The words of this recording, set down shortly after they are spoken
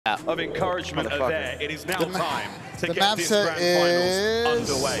of encouragement are there. It is now time to get this The grand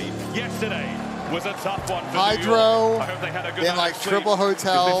finals underway. Yesterday was a tough one for Hydra. I hope they had a good Then like night's triple sleep,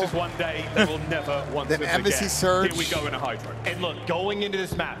 hotel. This is one day they will never want to Then forget. Embassy Surge. Here we go in a Hydra. And look, going into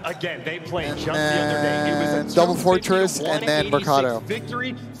this map, again, they played just the other day. It was a Double Fortress and then Mercado.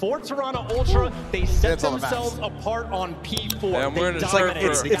 Victory for Toronto Ultra. They set That's all that themselves apart on P4. And we're in They a circle.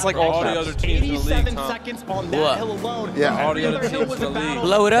 dominated. It's like all the other teams in the league. 87 seconds on that hill alone. Yeah. All the other teams in the league.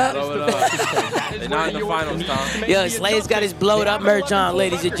 Blow it up. Blow it up. They're not in the finals, Tom. Yo, Slay's got his blowed up merch on,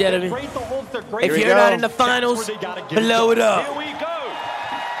 ladies and gentlemen. If you're not in the finals, blow it up. Here we go.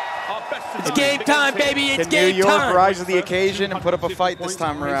 Our best It's game time, baby. It's Can game New York time. rise to the occasion and put up a fight this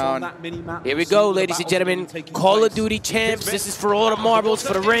time around? Here we go, ladies and gentlemen. Call of Duty champs. This is for all the marbles,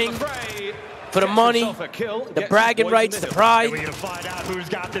 for the ring, for the money, the bragging rights, the pride. We're gonna find out who's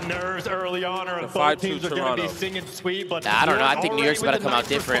got the nerves early on, or if fight both teams to are gonna be Toronto. singing sweet. But I don't know. I think New York's about to come out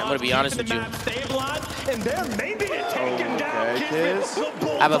different. I'm gonna be honest with you. And they're maybe taking down Kids.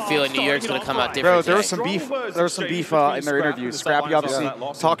 I have a feeling New York's gonna come out Bro, different. there was today. some beef. There was some beef in their interview. Scrappy obviously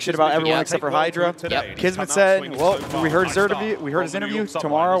talked shit about everyone except for Hydra. Yep. Kismet said, "Well, we heard his interview. We heard his interview.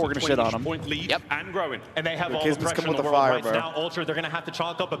 Tomorrow we're gonna shit on him." Yep. And growing. And they have all the Kismet's pressure coming in the with the world fire, right bro. now. Ultra, they're gonna have to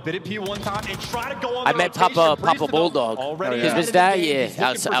chalk up a bit of P1 time and try to go on. I met Papa Bulldog. Kismet's dad,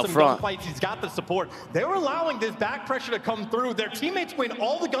 yeah, out front. He's got the support. They're allowing this back pressure to come through. Their teammates win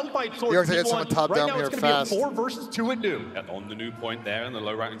all the gunfights towards New York's gonna get P1. someone top Right down now, here it's gonna fast. be a 4 versus 2 and 2. On the new point there, on the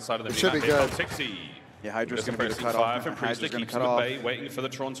low right-hand side of the It should be map, good. Hicksy. Yeah, Hydra's gonna be the Pressing cut fire off. from Hydra's Priestahh gonna keeps cut them at off. bay, waiting for the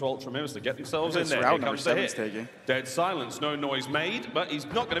Toronto Ultra Mirrors to get themselves in This there. route Here number comes the 7's hit. taking. Dead silence, no noise made, but he's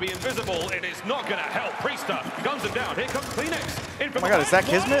not going to be invisible. It is not going to help. Priestahh guns him down. Here comes Cleanx. In from Oh my God, is that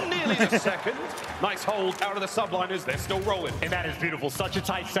behind. Kismet? Nearly a second. Nice hold out of the subliners. They're still rolling. And that is beautiful. Such a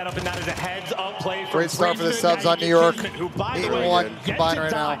tight setup, and that is a heads-up play. From Great start for the Priestahh. subs Now on you New get York. Kismet, who, by the 8-1 way, combined yet right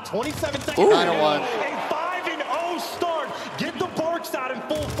to die. now. 27 seconds. 9-1. A 5-0 start. Get the Barks out in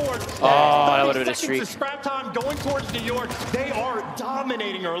full force. Oh, that would've been a streak. Scrap time going towards New York. They are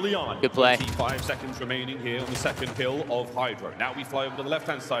dominating early on. Good play. 5 seconds remaining here on the second kill of Hydra. Now we fly over to the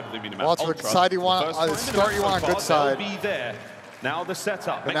left-hand side of the minimap. Well, it's the side you want, the start you want on good side. They'll be there. Now the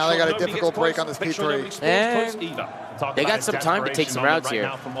setup. But now they got a difficult break on this P3. They got some time to take some routes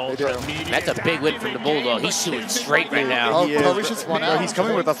here. They do. That's a big win from the Bulldog. He's shooting straight right now. Oh, He is. Provision's one Bro, out. he's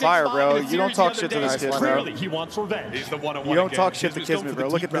coming with a fire, bro. You don't talk shit to this kid, bro. Clearly, he wants revenge. You don't talk shit to Kismet, bro.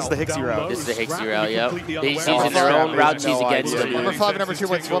 Look at this, the Hicksy route. This is the Hicksy route, yep. He's using their own route cheese against him. Number 5 and number 2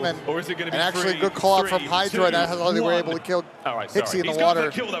 went swimming. And actually a good call out from Hydra. That's how they were able to kill Hicksy in the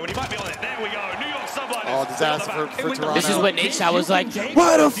water. Oh, disaster for Toronto. This is when Nysl was like,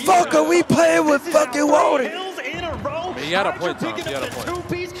 why the fuck are we playing with fucking water? He had a point, Tom. He had a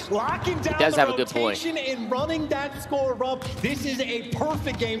point. He does have a good point. And running that score up. This is a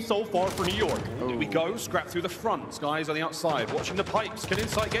perfect game so far for New York. Here we go. Scrap through the front. Skyz on the outside. Watching the pipes. Can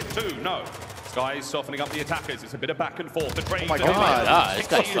Inside get 2? No. Skyz softening up the attackers. It's a bit of back and forth. The trade. Oh my God. This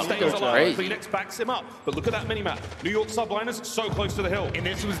guy's fucking crazy. Cleanx backs him up. But look at that minimap. New York subliners so close to the hill. And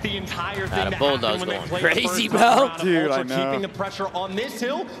this was the entire thing the that Bulldog's happened when going they played crazy, the first bro. round of Dude, Ultra, I know. keeping the pressure on this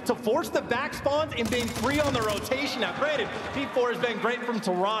hill to force the back spawns and being 3 on the rotation. Now, granted, P4 has been great from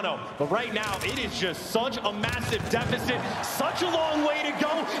Toronto, but right now it is just such a massive deficit, such a long way to go,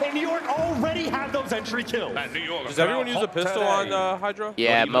 and New York already have those entry kills. And New York. Does everyone use a pistol on Hydra?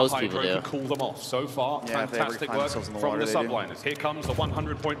 Yeah, Even most Hydra people can do. cool them off so far. Yeah, if they ever Fantastic find work themselves in the from water, the they do. subliners. Here comes the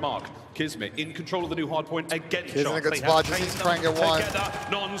 100-point mark. Kismet in control of the new hard point again. Kismet in a good spot, just needs to try and get one. Together,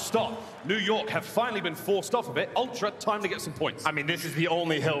 non-stop. New York have finally been forced off of it. Ultra, time to get some points. I mean, this is the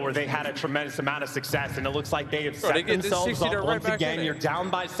only hill where they had a tremendous amount of success, and it looks like they have Bro, they set get this themselves 60 up right once back again. in You're it. down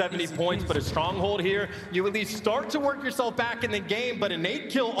by 70 points, but a stronghold here. You at least start to work yourself back in the game, but an 8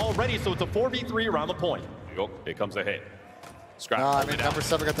 kill already, so it's a 4v3 around the point. New York, here comes a hit. Scrap. No, I mean, number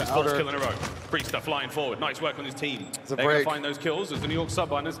 7 got the Fourth outer. kill in a row. Priestahh flying forward. Nice work on his team. It's a They're going break. to find those kills as the New York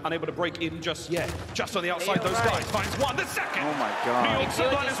subliners unable to break in just yet. Just on the outside, those guys finds one. The second. Oh my God. New York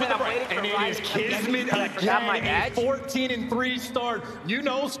subliners with the break. And it is Kismet again, a 14-3 start. You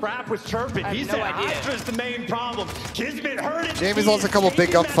know Scrap was chirping. He said Hydra's the main problem. Kismet heard it. Jamie's lost a couple big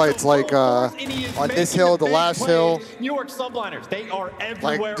gunfights, like on this hill, the last hill. New York subliners, they are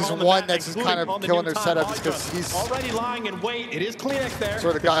everywhere. Like, there's on the one map, that's just including kind of on the killing new their time setup just 'cause Hydra. he's already lying in wait. It is Cleanx there.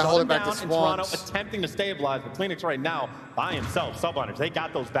 Sort of the guy Shut holding him back the down, and Toronto spawns. attempting to stabilize, but Cleanx right now by himself. Subliners, they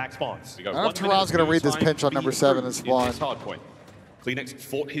got those back spawns. We go I don't know if 1 minute Toronto's gonna read this time pinch on to number be 7 improved and in spawn. this hard point. Cleanx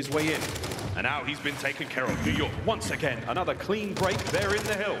fought his way in, and now he's been taken care of. New York, once again, another clean break there in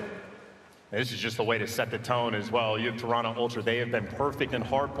the hill. This is just a way to set the tone as well. You have Toronto Ultra. They have been perfect in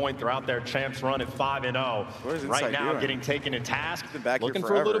hardpoint throughout their champs run at 5-0. Right now, getting taken to task, looking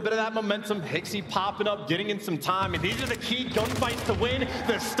for a little bit of that momentum. Hicksy popping up, getting in some time, and these are the key gunfights to win.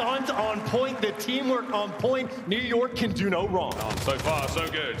 The stuns on point, the teamwork on point. New York can do no wrong. Oh, so far, so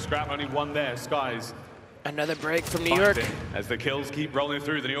good. Scrap only one there. Skyz. Another break from New York. As the kills keep rolling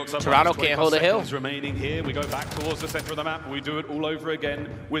through, the New York Suburbs. Toronto can't hold a hill. Remaining here. We go back towards the center of the map. We do it all over again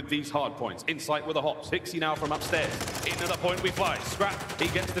with these hard points. Insight with the hops. Hicksy now from upstairs. Into the point we fly. Scrap, he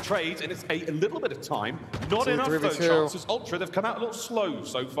gets the trades, and it's a little bit of time. Not enough, though, chances. Ultra, they've come out a little slow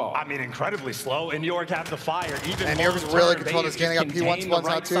so far. I mean, incredibly slow, and New York have the fire. Even and New York's really controlling this game. They got P1 spawns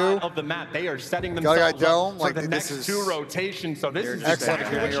out, too. Of the map. They are setting themselves up for the next two rotations. So this is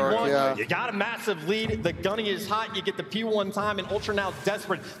exactly what you want. You got a massive lead. The gunning is hot. You get the P1 time, and Ultra now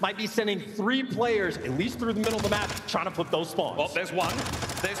desperate. Might be sending 3 players, at least through the middle of the map, trying to flip those spawns. Well, there's 1.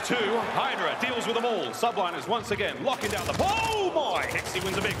 There's 2. Hydra deals with them all. Subliners once again locking down the... Oh, my! Hicksy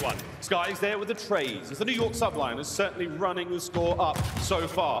wins a big one. Skyz there with the trades. As the New York Subliners certainly running the score up so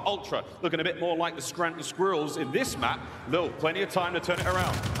far. Ultra looking a bit more like the Scranton Squirrels in this map. Though, plenty of time to turn it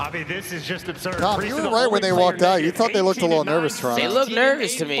around. I mean, this is just absurd. Tom, you were right when they walked out. You thought they looked a little nervous, Toronto. They looked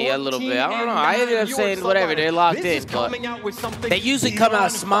nervous to me a little bit. I don't know. I ended up saying whatever. They're locked in, but they usually come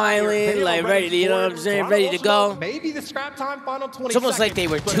out smiling, like ready, you know what I'm saying, ready to go. Maybe the scrap time final 20 It's almost like they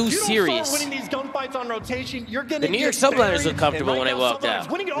were too serious. Winning these gunfights on rotation, you're gonna the New York Subliners look comfortable when they walked out.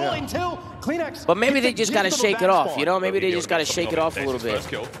 Winning it all until Cleanx. But maybe they just got to shake it off, you know? Maybe they just got to shake it off a little bit.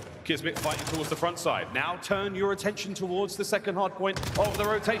 Kismet fighting towards the front side. Now turn your attention towards the second hard point of the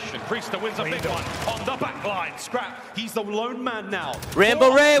rotation. Priestahh wins a big one on the back line. Scrap, he's the lone man now.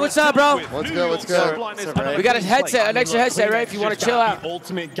 Rambo Ray, what's up, bro? What's good, what's good? We got a headset, an extra headset, Ray, if you want to chill out. The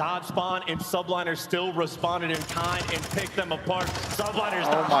ultimate God spawn, and Subliners still responded in kind and picked them apart. Subliners.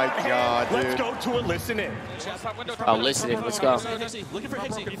 Oh my God, dude. Let's go to it, listen in. I'll listen in, let's go. Looking for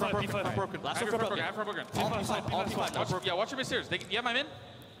Hicksy. P5 broken. Last one broken. Yeah, watch your big stairs. You have my min?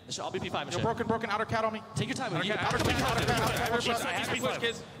 I'll be P5. You're broken, outer cat on me. Take your time. Outer cat.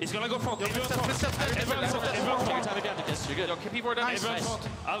 He's gonna go front. Take your time again. You're good. P4 done.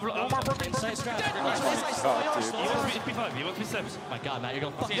 One more broken. P5. He wants P7. My God, Matt, you're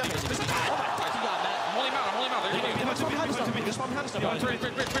going fucking crazy. I'm holding him out. This one behind us.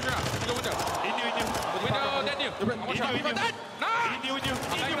 Figure out. Go window. Window, then you. In you.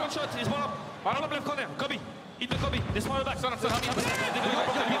 One shot. He's one up. Bottom left corner. Kobe. Eat the Kobe. This one back.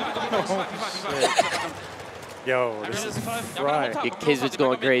 Yo, this is right. Your Kismet's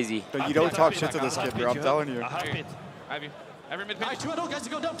going crazy. But you don't talk shit to this kid, bro. I'm telling you. Every mid. Alright, 2-0 guys to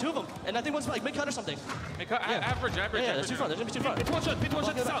go down, 2 of them. And I think one's like mid-cut or something. Mid-cut? Average. Yeah, there's 2 front. There's gonna be 2 front. One shot.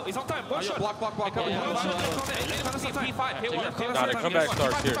 He's out. He's on time. One shot. Block. P5. Nah, the comeback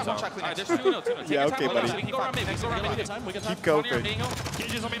starts here, Tom. There's 2-0. Yeah, okay, buddy. Keep going.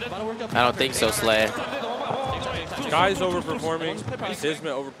 I don't think so, Slayer. Skyz overperforming.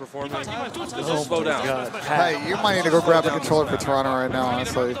 Kismet overperforming. This will slow down. Hey, you might need to go grab a controller for Toronto right now,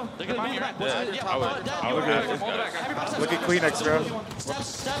 honestly. I would. Look at Cleanx, bro.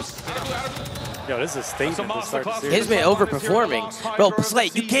 Yo, this is a statement to start the series. Kismet overperforming. Bro,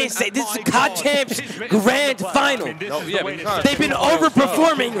 Slay, you can't say this is COD Champs Grand Final. They've been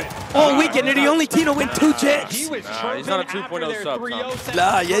overperforming all weekend. They're the only team to win 2 champs. Nah, he's not a 2.0 sub, Tom.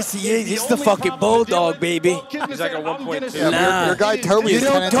 Nah, yes he is. He's the fucking Bulldog, baby. He's like a 1.2. Yeah, nah. your guy Toby is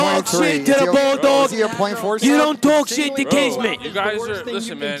 10 and 23. You don't talk shit to the Bulldog. Is he a .4 You don't talk shit to Kismet. You guys are,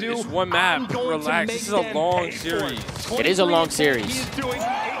 listen, man, it's one map. Relax. This is a long series. It is a long series.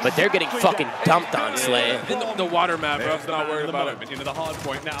 But they're getting fucking dumped on, Slay. The water map, bro. I'm not worried about it. Into the hard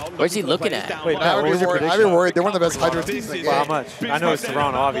point now. Where's he looking at? Wait, Matt, what was your prediction? I'd be worried. They're one of the best Hydra teams in the game. Well, how much? I know it's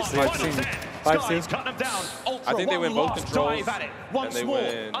Toronto, obviously. I've seen 5-2. I think they win both controls, and they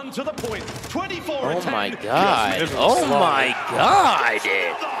win. Oh my God. Oh my God.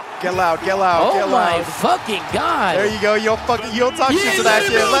 Get loud, get loud, get Oh my loud. fucking God. There you go. You don't talk shit to that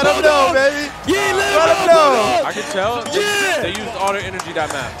shit. Let them know, baby. Yeah, Let them know. I can tell they used all the energy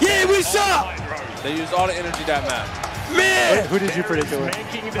that map. Yeah, we saw. They used all the energy that map. Man. Who did you predict to win?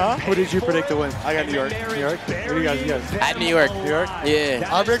 Huh? Who did you predict to win? I got New York. New York? What do you guys? At New York. New York? Yeah.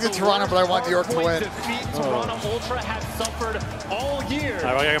 I predicted Toronto, but I want New York to win. Toronto Ultra has suffered all year.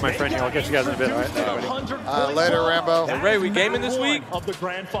 All right, I got my friend here. I'll catch you guys in a bit, all right? Later, Rambo. Hey, Ray, we gaming this week? Of the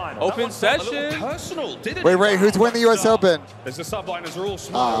grand final. Open session. Personal, didn't Wait, Ray, who's winning the U.S. Open? As the subliners are all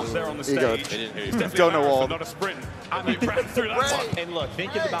small there on the stage. Don't know all. Not a sprint. I mean, ran through that one. And look,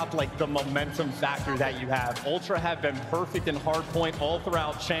 thinking about like the momentum factor that you have, Ultra have been perfect and hard point all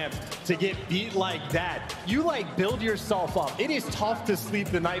throughout champs to get beat like that. You like build yourself up. It is tough to sleep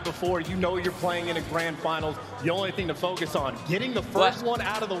the night before. You know you're playing in a grand finals. The only thing to focus on, getting the first one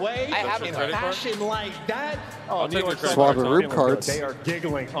out of the way in a fashion like that. Oh, New York swap the room cards. They are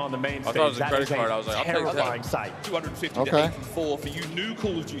giggling on the main stage. I thought it was a credit card. I was like, I'll take terrifying sight. 250 to 84 for you new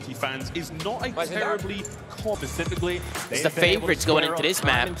Call of Duty fans is not a terribly specifically. It's the favorites going into this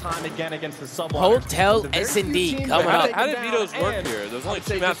map. Hotel Hotel S&D coming up. How did vetoes work here? There's only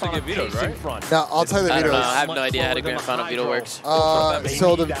 2 maps to get vetoed, right? Now, I'll tell you the vetoes. I have no idea how the grand final veto works.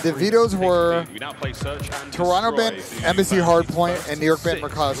 So the vetoes were Toronto banned Embassy Hardpoint and New York banned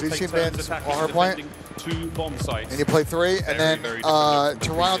Mercado. So each team bans Hardpoint. 2 bomb sites. And you play 3, and then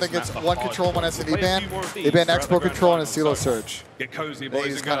Toronto then gets 1 control, 1 S&D ban. They ban Expo control and a CeeLo Surge. Get cozy,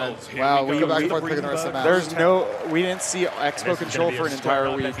 boys and girls. Wow, we go back and forth picking the rest of the map. There's no, we didn't see Expo control for an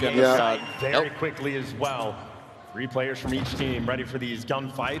entire week. Very quickly as well. 3 players from each team ready for these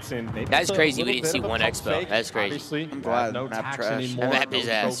gunfights, and that's crazy. We didn't see 1 Expo. That's crazy. I'm glad. No map trash. That map is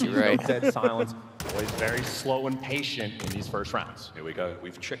ass. You're right. Dead silence. Always very slow and patient in these first rounds. Here we go.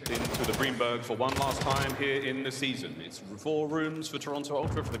 We've checked into the Greenberg for one last time here in the season. It's 4 rooms for Toronto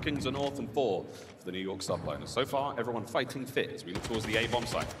Ultra, for the Kings of North, and 4 for the New York Subliners. So far, everyone fighting fit as we look towards the A bomb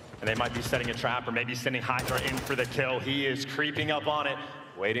site. And they might be setting a trap or maybe sending Hydra in for the kill. He is creeping up on it.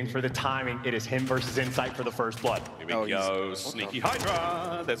 Waiting for the timing. It is him versus Insight for the first blood. Here we go. Sneaky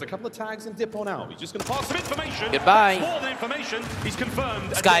Hydra. There's a couple of tags and dip on out. He's just going to pass some information. Goodbye. More than information. He's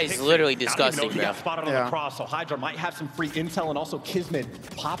confirmed. Skyz is literally disgusting, bro. He got spotted on the cross, so Hydra might have some free intel, and also Kismet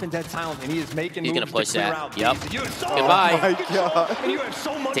popping dead silence, and he is making moves gonna push to clear that. out. Yep. Goodbye. Oh my God. And you have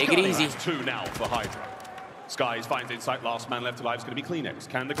so much Take it easy. 2 now for Hydra. Skyz finds Insight. Last man left alive is going to be Cleanx.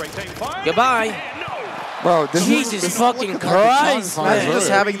 Can the Great Dane find? Goodbye. No. Bro, this Jesus fucking Christ, man. Just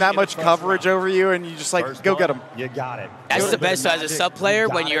having that much coverage over you, and you just like, go get them. You got it. That's the best as a sub player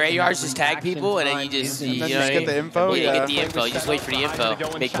when your ARs just tag people and then you just, you know, get the info. Yeah, you get the info. You just wait for the info.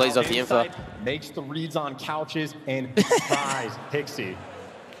 Make plays off the info. Makes the reads on couches and tries Hicksy.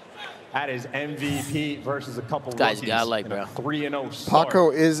 That is MVP versus a couple Guys, godlike, bro. 3-0 start.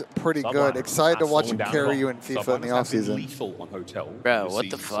 Paco is pretty good. Excited to watch him carry you in FIFA in the offseason. Bro, what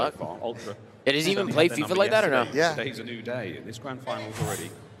the fuck? Yeah, does he even play FIFA like that or no? Yeah. Today's a new day, and this grand final's already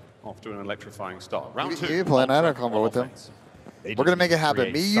off to an electrifying start. Round 2. You playing that combo with him. We're going to make it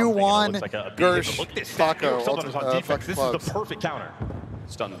happen. Me, you, Juan, Gersh, Paco. This is the perfect counter.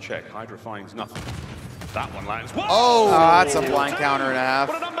 Stun check. Hydra finds nothing. That one lands. Whoa! Oh, that's a blind counter and a half.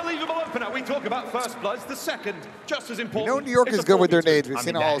 What an unbelievable opener. We talk about first bloods. The second, just as important. You know New York is good with their nades. We've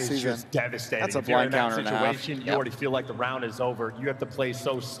seen it all season. Devastating. That's a blind counter and a half. You already feel like the round is over. You have to play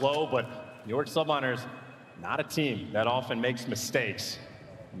so slow, but New York Subliners, not a team that often makes mistakes.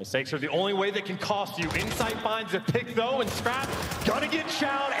 Mistakes are the only way that can cost you. Insight finds a pick, though, and Scrap gonna get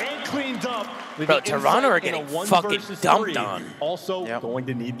chowed and cleaned up. Bro, Toronto are getting fucking dumped on. Also going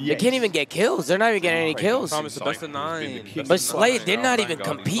to need the They can't even get kills. They're not even getting any kills. Promise the best of 9. But Slay, they're not even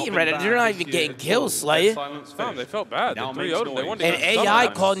competing right now. They're not even getting kills, Slay. They felt bad. They 3-0'd. They won. And AI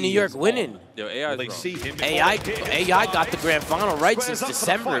called New York winning. Yo, AI got the grand final right since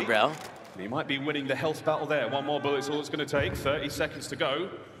December, bro. He might be winning the health battle there. One more bullet's all it's going to take. 30 seconds to go.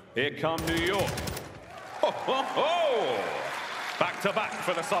 Here come New York. Back to back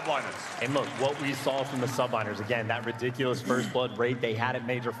for the Subliners. And look, what we saw from the Subliners, again, that ridiculous first blood rate they had at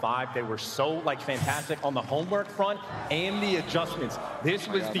Major 5. They were so fantastic on the homework front and the adjustments. This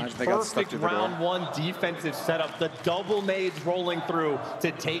was the perfect round 1 defensive setup. The double nades rolling through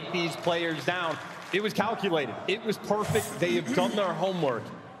to take these players down. It was calculated. It was perfect. They have done their homework.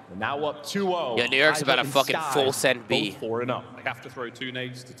 Now up 2-0. Yeah, New York's about a fucking full send B. 4-0. They have to throw 2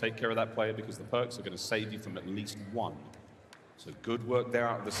 nades to take care of that player because the perks are going to save you from at least 1. So good work there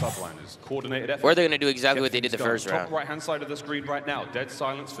out of the Subliners. Coordinated effort. Or they're going to do exactly what they did the first round. Top right-hand side of the screen right now. Dead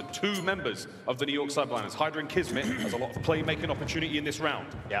silence for 2 members of the New York Subliners. Hydra and Kismet has a lot of playmaking opportunity in this round.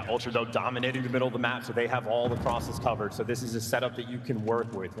 Yeah, Ultra, though, dominating the middle of the map, so they have all the crosses covered. So this is a setup that you can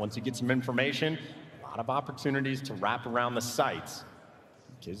work with. Once you get some information, a lot of opportunities to wrap around the sites.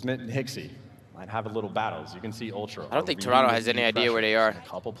 Kismet and Hicksy might have a little battle. As you can see, Ultra. I don't think Toronto has any idea where they are. A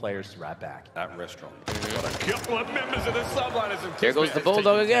couple players to wrap back. At restaurant. Got a couple of members of the Subliners. And there goes the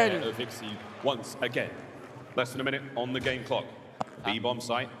Bulldog again. Of Hicksy once again. Less than a minute on the game clock. B-bomb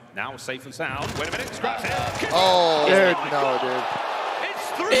site now safe and sound. Wait a minute. Scratch it. Oh, dude, no, dude.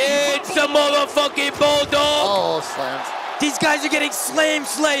 It's the motherfucking Bulldog. Oh, slammed. These guys are getting slammed,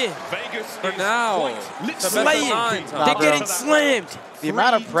 slaying. Vegas for now. Slaying. They're getting slammed. The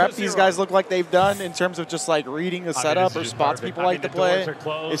amount of prep these guys look like they've done in terms of just like reading the setup or spots people like to play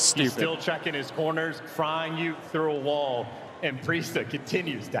is stupid. He's still checking his corners, frying you through a wall. And Priestahh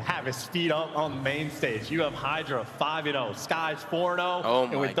continues to have his feet up on the main stage. You have Hydra 5-0, Skyz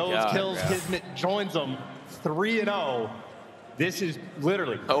 4-0. And with those kills, Kismet joins them 3-0. This is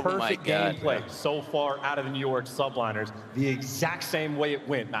literally perfect gameplay so far out of the New York subliners. The exact same way it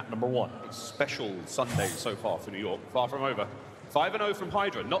went, map number 1. Special Sunday so far for New York. Far from over. 5-0 from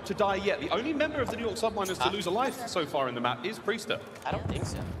Hydra, not to die yet. The only member of the New York subliners to lose a life so far in the map is Priestahh. I don't think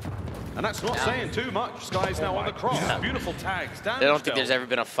so. And that's not saying too much. Skyz now on the cross. Beautiful tags. I don't think there's ever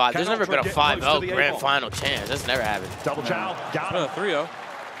been a 5. There's never been a 5-0 grand final chance. That's never happened. Double chow. Got him. 3-0.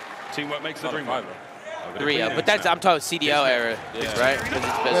 Teamwork makes the dream work. 3-0, but that's, I'm talking CDL era, right?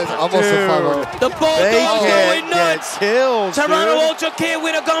 It's almost a 5-0. The Bulldogs going nuts. Kills, Toronto Ultra can't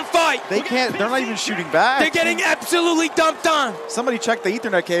win a gunfight. They can't. They're not even shooting back. They're getting absolutely dumped on. Somebody check the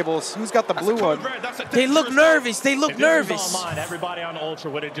Ethernet cables. Who's got the blue one? They look nervous. They look nervous. Everybody on Ultra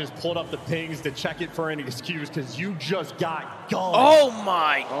would have just pulled up the pings to check it for any excuse because you just got gone. Oh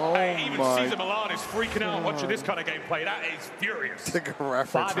my. Even Caesar Milan is freaking out watching this kind of gameplay. That is furious. 5-0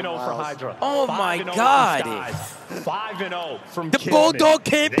 for Hydra. Oh my God. 5-0 from the Kismet. Bulldog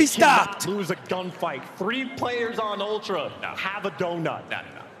can't be stopped. Lose a gunfight. 3 players on Ultra have a donut. No.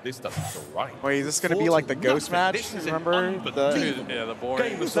 This doesn't feel right. Wait, is this going to be like the ghost match? Remember the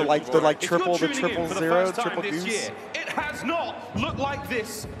boring. The like triple, the triple zero, triple deuce. It has not looked like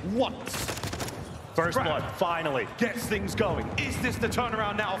this once. First blood, finally. Gets things going. Is this the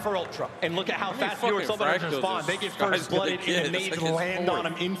turnaround now for Ultra? And look at how fast New York subliners respond. They get first blooded and the nades land on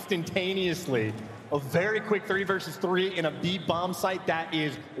him instantaneously. A very quick 3 versus 3 in a B bomb site that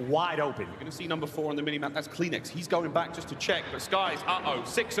is wide open. You're going to see number 4 on the minimap. That's Cleanx. He's going back just to check. But Skyz,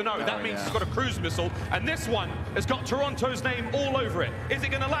 6-0. That means he's got a cruise missile. And this one has got Toronto's name all over it. Is it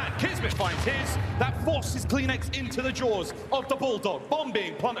going to land? Kismet finds his. That forces Cleanx into the jaws of the Bulldog. Bomb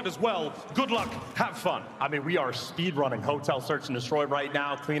being planted as well. Good luck. Have fun. I mean, we are speedrunning Hotel Search and Destroy right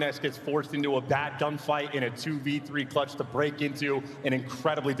now. Cleanx gets forced into a bad gunfight in a 2v3 clutch to break into an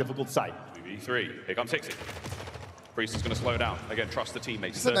incredibly difficult site. 2v3. Here comes Hicksy. Priestahh's going to slow down. Again, trust the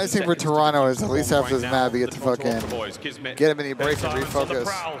teammates. It's a nice thing for Toronto is at least after this map, you get to fucking get him any break and refocus.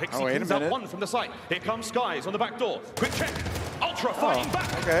 Oh, wait a minute. One from the site. Here comes Skyz on the back door. Quick check. Ultra fighting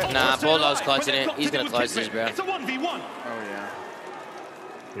back. Okay. Nah, Bulldog's clutching it. He's going to clutch this, bro. It's a 1v1. Oh, yeah.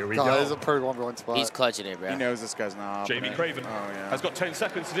 Here we go. This is a pretty 1v1 spot. He's clutching it, bro. He knows this guy's not. Jamie Craven has got 10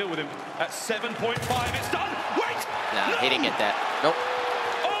 seconds to deal with him at 7.5. It's done. Wait. Nah, he didn't get that. Nope.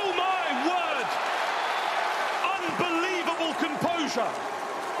 Oh, my word. Unbelievable composure.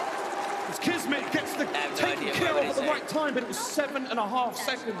 As Kismet gets the taken care of at the right time, but it was 7.5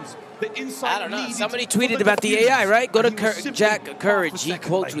 seconds. The inside I don't know. Somebody tweeted about the AI, right? Go to Jack Courage. He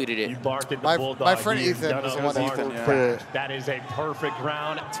quote tweeted it. My friend Ethan was the one that put it. That is a perfect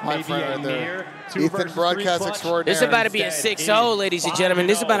round. My friend right there. Ethan broadcast extraordinary. This is about to be a 6-0, ladies and gentlemen.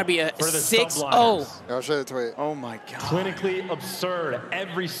 This is about to be a 6-0. I'll show you the tweet. Oh my God. Clinically absurd.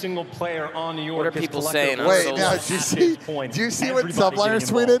 Every single player on New York. What are people saying? Wait, now, do you see what subliners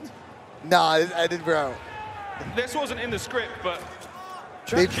tweeted? Nah, I didn't, bro. This wasn't in the script, but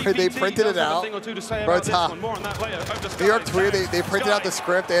they printed it out. Bro, Tom. New York tweeted, they printed out the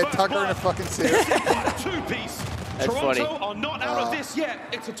script. They had Tucker in a fucking suit. Two-piece. Toronto funny. are not out of this yet.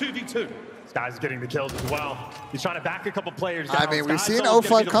 It's a 2v2. Skyz getting the kills as well. He's trying to back a couple players down. I mean, we've seen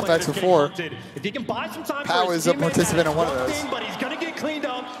 05 comebacks before. If he can buy some time, Pow is a participant in one of those. But he's going to get cleaned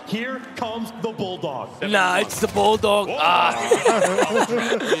up. Here comes the Bulldog. Nah, it's the Bulldog. What do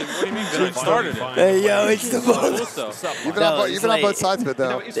you mean? They started it. Hey, yo, it's the Bulldog. You've been on both sides of it,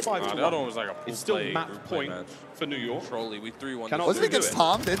 though. It's 5-1. The other one was like a it's still map point for New York. Trolley, we 3-1. Wasn't it against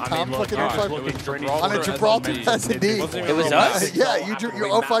Tom? Did Tom fucking on a Gibraltar S&D? It was us? Yeah,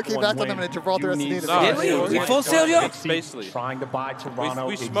 your 05 came back on them in a Gibraltar S&D. Did we? We full sailed, yo? Basically. Trying to buy Toronto.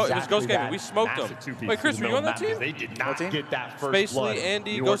 We smoked. It was Ghost Gaming. We smoked them. Wait, Chris, were you on that team? They did not get that first Basically,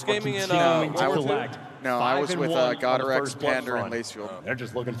 Andy, Ghost Gaming, and No, I was with Godorex, Pander, and Lacefield. They're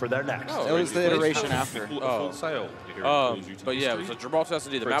just looking for their next. It was the iteration after. Full sale. But yeah, it was a Gibraltar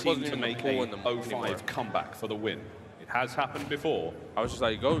S&D. The map wasn't even make cool a in them. 05 comeback for the win. It has happened before. I was just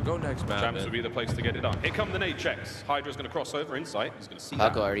like, go next, man. Champs would be the place to get it done. Here come the nade checks. Hydra's going to cross over. Insight. He's going to see that.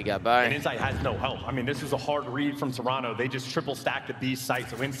 Paco already got by. And Insight has no help. I mean, this is a hard read from Toronto. They just triple stacked the B site.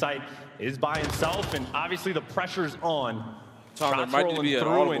 So Insight is by himself, and obviously the pressure's on. Tom, there might need to be an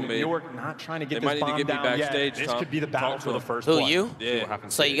audible made. New York not trying to get they this bomb down backstage, yet. Tom. This could be the battle for the first Who, one. you? Yeah.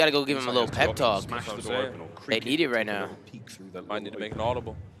 So you got to go give him a little pep talk. Smash the door open or They need it right now. peek through the Might need to make an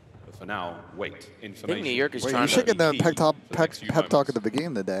audible. For now, wait. I think Information. New York is Wait, trying you to... should get the pep talk at the beginning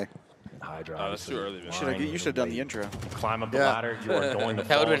of the day. Hydra. That's too early, man. You should have done the intro. Climb up the ladder. You are going to That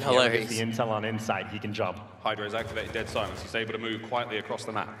fall. would have been hilarious. The intel on inside. He can jump. Hydra has activated Dead Silence. He's able to move quietly across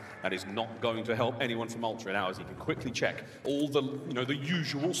the map. That is not going to help anyone from Ultra now, as he can quickly check all the, the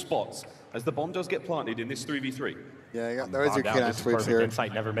usual spots as the bomb does get planted in this 3v3. Yeah, there is your Cleanx sweeps here.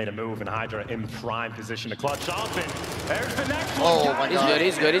 Insight never made a move, and Hydra in prime position to clutch off. And there's the next one. Oh my God.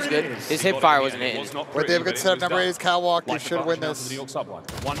 He's good. His hip fire wasn't hitting. But they have a good setup. Number 8 is Catwalk. They should win this. New York subline.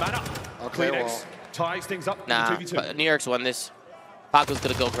 1 man up. Okay, Cleanx ties things up. Nah, in 2v2. New York's won this. Paco's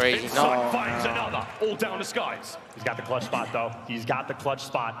gonna go crazy. Inside finds another. All down to Skyz. He's got the clutch spot, though. He's got the clutch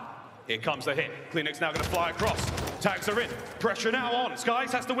spot. Here comes the hit. Cleanx now going to fly across. Tags are in. Pressure now on.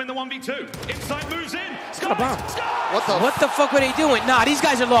 Skyz has to win the 1v2. Inside moves in. Skyz! What the fuck were they doing? Nah, these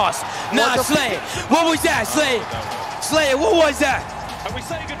guys are lost. Nah, Slay. What was that, Slay? Slay, what was that? And we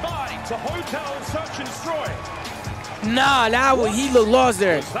say goodbye to Hotel and Search and Destroy. Nah, he looked lost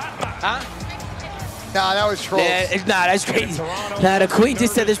there. Huh? Nah, that was trolls. Yeah, nah, that's crazy. Nah, the Queen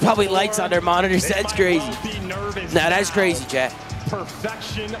just said there's probably lights on their monitors. That's crazy. Nah, that's crazy, chat.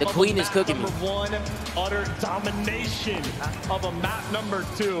 Perfection. The Queen is cooking me. Number 1, utter domination of a map number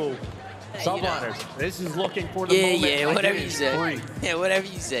 2. Subliners, this is looking for the moment. Yeah, whatever you say. Yeah, whatever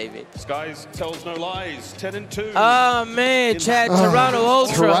you say, man. Skyz tells no lies. 10-2. Oh man, Chad, Toronto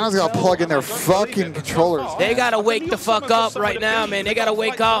Ultra. Toronto's got to plug in their fucking controllers. They got to wake the fuck up right now, man. They got to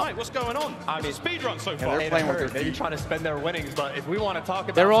wake up. What's going on? I mean, speed run so far. They're playing with their feet. Maybe trying to spend their winnings, but if we want to talk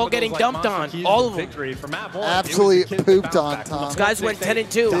about, they're all getting dumped on. All of them. Victory for map 1. Absolutely pooped on, Tom. Skyz went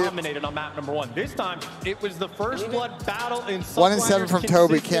 10-2. Dominated on map number 1. This time, it was the first blood battle in 1-7 from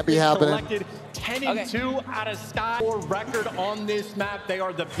Toby. Can't be happening. 10-2 out of Skyz record on this map. They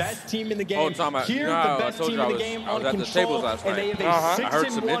are the best team in the game. Oh, Tom, Here, the best team in the game I was on at the control, tables last and they night. have a I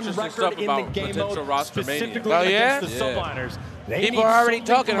heard some 6-1 interesting record stuff in the about game potential mode, roster mania. specifically Oh, yeah? against the Subliners. People are already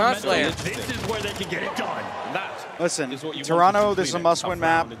talking, huh, Slayer? This is where they can get it done. Listen, Toronto, this is a must-win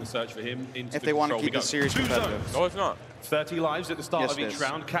map if they want to keep the series competitive. No, it's not. 30 lives at the start of each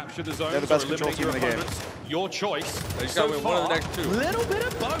round. Capture the zone. They're the best control team in the game. Your choice. They just got to win one of the next 2. Little bit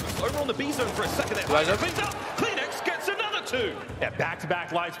of both. Over on the B zone for a second there. Cleanx gets another 2. Yeah,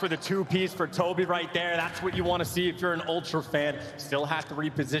 back-to-back lives for the 2-piece for Toby right there. That's what you want to see if you're an Ultra fan. Still has to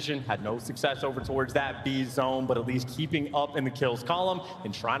reposition. Had no success over towards that B zone, but at least keeping up in the kills column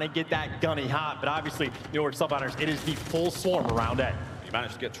and trying to get that gunny hot. But obviously, New York Subliners, it is the full swarm around A. You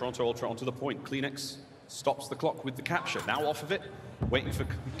managed to get Toronto Ultra onto the point. Cleanx stops the clock with the capture. Now off of it, waiting for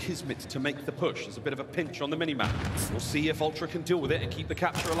Kismet to make the push. There's a bit of a pinch on the minimap. We'll see if Ultra can deal with it and keep the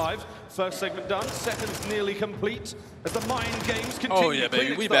capture alive. First segment done, second's nearly complete as the mind games continue. Oh yeah,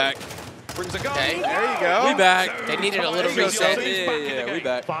 baby, Cleanx, we though, back. brings a gun. Okay. There you go. We back. They needed a little reset. Yeah, we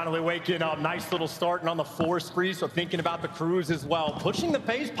back. Finally waking up. Nice little starting on the 4 spree, so thinking about the crews as well. Pushing the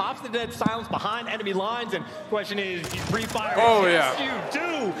pace, pops the Dead Silence behind enemy lines, and question is, you pre-fire? Oh, yes, yeah. you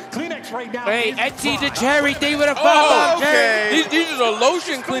do. Cleanx right now. Hey, is Etsy the prime. cherry thing with a Oh, okay. These are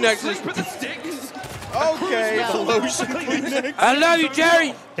lotion Cleanxes. With the sticks. Okay, the lotion Cleanx. I love you,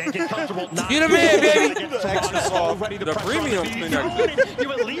 Jerry. Can't get comfortable. You the man, baby. Extra soft. The premium Cleanx.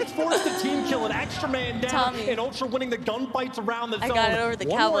 You at least force the team kill an extra man down, Tommy. and Ultra winning the gunfights around the zone. I got it over the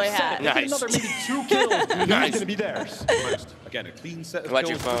One cowboy more set, hat. maybe Nice. Another maybe 2 kills. Nice. going to be theirs. Again, a clean set of Watch kills.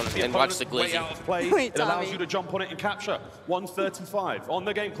 your phone Puts the and watch the opponent way glizzy. out of play. Wait, It allows Tommy. you to jump on it and capture. 1:35 on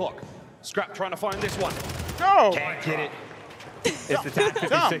the game clock. Scrap trying to find this one. No. Can't get it. It's the TAC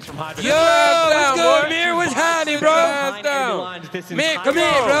 56 from Hydra. Yo, what's good, Mir? What's happening, bro? Mir, come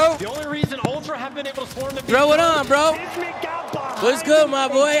here, bro. The only reason Ultra have been able to swarm the Throw it on, bro. Kismet got behind What's good, my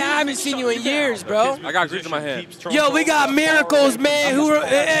boy? I haven't seen you in years, bro. I got grease in my head. Yo, we got Miracles, man.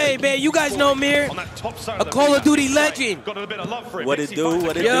 Hey, man, you guys know Mir. On that top side A Call of Duty legend. Got a bit of love for it. What it Hicksy do? finds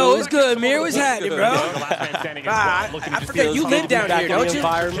What the it kill. Yo, what's good, Mir? What's happening, bro? I I forget you live down here, don't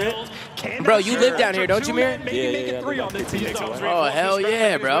you? Bro, you live down here, don't you, Mir? Yeah. Oh, hell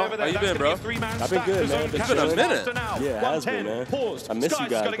yeah, bro. How you been, bro? I've been good, man. It's been a minute. Yeah, it has been, man. I miss you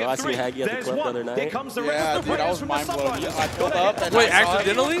guys, bro. I seen Haggy at the club the other night. Yeah, dude, I was mind-blown. I pulled up and Wait, I saw it.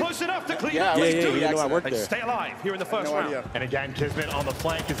 accidentally? Close enough to clean Yeah, up. Yeah, Let's yeah, do you it. didn't know I worked They there. stay alive here in the first No round. idea. And again, Kismet on the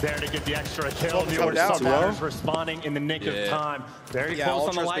flank is there to get the extra kill. New come York down. Subliners responding in the nick of time. Very Yeah, close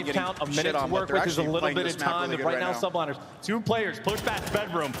on the Ultra's life been getting count. A shit minute to on, but work they're with is a actually little playing bit this of map time. really And good right right now, now. Subliners, 2 players push back to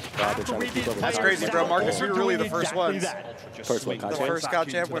bedroom. Half trying to keep up. That's crazy, bro. Marcus, you're really the first ones. First one, the first COD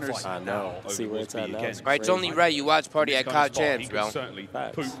champ winners. I know. See where it's at now. Right, it's only right you watch party at COD champs, bro. You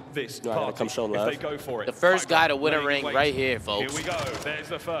gotta come show love. The first guy to win a ring right here, folks. Here we go. There's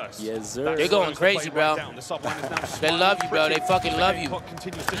the first. Yes, sir. They're going crazy, bro. They love you, bro. They fucking love you.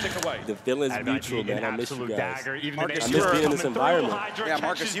 The feeling's mutual, man. I miss you guys. Marcus, I miss being in this environment. Yeah,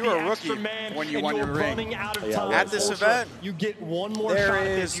 Marcus, you were a rookie when you won your ring. Yeah, At this event, you get one more there shot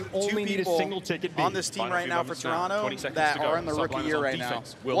is you 2 only need a people single ticket on this team right now for Toronto that are in the rookie year right now.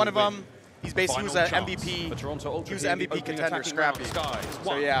 One of them, he was an MVP. He was an MVP contender, Scrappy.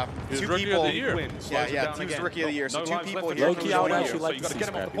 So yeah, 2 people. Yeah, he was rookie of the year. So 2 people here. Low-key, I would actually like to see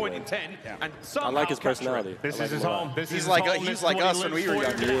Scrappy win. I like his personality. This is his home. He's like us when we were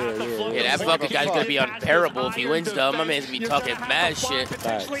younger. Yeah, that fucking guy's gonna be unparable if he wins, though. My man's gonna be talking mad shit.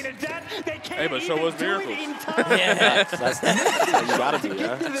 Hey, but so was Miracles. Yeah. That's how you gotta be,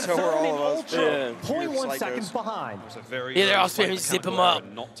 huh? So we're all of us. Yeah. 0.1 seconds behind. Yeah, they're all spamming zip him up.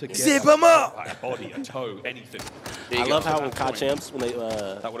 Zip him up! Body, a toe, anything. I love how when COD champs, when they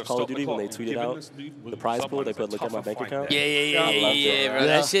Call of Duty, when they tweeted out the prize pool, they put "look at my bank account." Yeah, bro.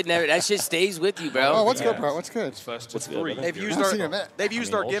 That shit stays with you, bro. Oh, what's good, bro? What's good? What's good? They've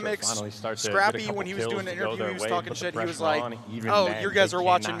used our gimmicks. Scrappy, when he was doing the interview, he was talking shit. He was like, "Oh, you guys are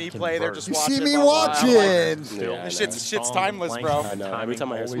watching me play. They're just watching." You see me watching. This shit's timeless, bro. I know. Every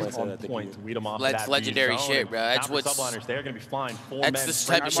time I hear somebody say that, I think That's legendary shit, bro. That's what's. That's the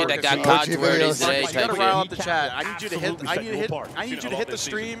type of shit that got OG COD to where it is videos. today. You gotta rile up the chat. I need you to hit the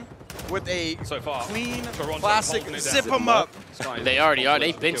stream with a clean, classic zip 'em up. They already are.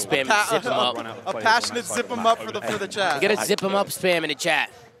 They've been spamming zip 'em up. A passionate zip 'em up for the chat. Get a zip 'em up spam in the chat.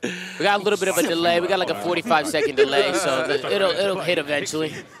 We got a little bit of a delay. We got like a 45-second delay, so it'll hit eventually.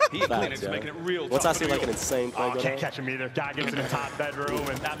 Facts, once I see like an insane play can't catch him either. Guy gets in the top bedroom,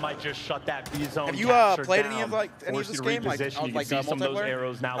 and that might just shut that B zone. Have you played any of this game, like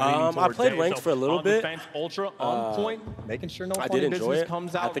multiplayer? I played ranked for a little bit. Ultra on point, making sure no I did enjoy it.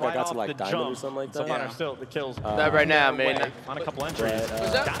 comes I out think I right got to off like the diamond or jump. something like that. Someone are still the kills. Not right now, man. On a couple entries.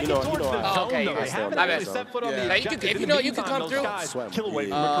 You know, Oh, okay. They haven't I actually bet. set foot on the Yeah, you objective. could- you could come through. Kill away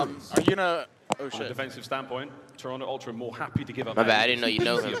from Are you gonna? Oh From a shit. defensive standpoint, Toronto Ultra more happy to give up. My bad, I didn't know you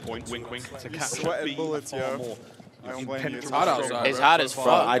know him. Point, wink, wink, to capture sweating B bullets, far yo. more. I don't blame you. It's hot outside. It's hot as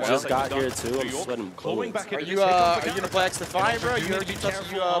fuck. I just got here too. I'm sweating bullets. Are you gonna play X-Defiant, bro? You heard you play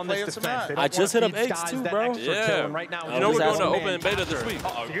some that? I just hit up X too, bro. Yeah. Right now, You know we're Just going to asking open beta this week.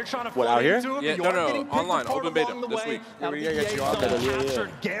 You're trying to What, out here? Yeah, no, online, open beta this week. It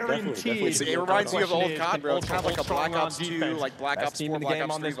reminds me of the old COD, bro. It's kind of like a Black Ops 2, like Black Ops 4, Black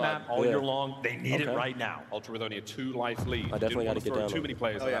Ops 3 vibe. All year long, they need it right now. Ultra with only a 2-life lead. I definitely got to get down. Too many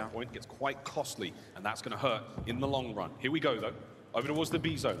players at that point gets quite costly, and that's going to hurt in the long run. Here we go, though. Over towards the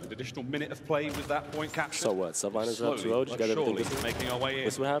B zone. An additional minute of play with that point captured. So what? Subliners are up 2-0. Just got everything this making our way in.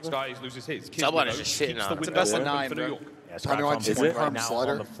 This what happened? Skyz loses his. Subliners are sitting on. It's a best of 9, bro. I want to right right now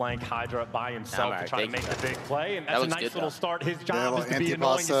on the flank, Hydra by himself to try to make a big play, and that's a nice little start. His job is to be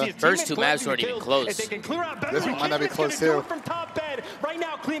annoying to see his first 2 maps weren't even close. If they can clear out better, This one might not be close too. From top bed. Right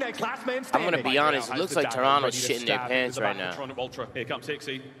now, Cleanx, last man standing. I'm gonna be honest. It looks like Toronto's shitting their pants right now. Toronto Ultra. Here comes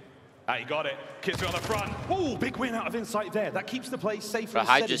Hicksy. He got it. Kismet on the front. Oh, big win out of insight there. That keeps the play safe. But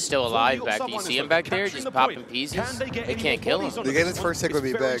Hydra's still alive back. Do you see him back there just popping pieces? They can't kill him. The game's first hit would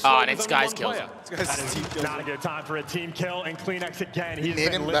be big. Oh, and then Skyz kills him. Not a good time for a team kill, and Cleanx again. He's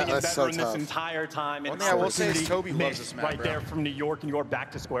Need been him, living in that's so veteran this tough. entire time. One thing I will say is Toby loves this map, right bro. there from New York, and you're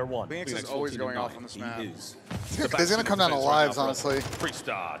back to square one. Cleanx is always going off on this map. They're going to come down to lives, honestly.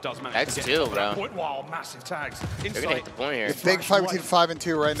 Priestahh does manage That's to get two, to that bro. point. Wow, massive tags. They're gonna hit the point here. Big fight between 5 and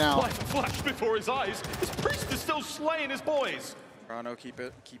 2 right now. Life flash before his eyes. This Priestahh is still slaying his boys. Toronto, keep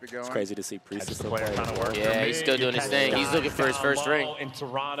it going. It's crazy to see Priestahh still playing. Yeah, he's still doing his thing. He's looking for his first ring.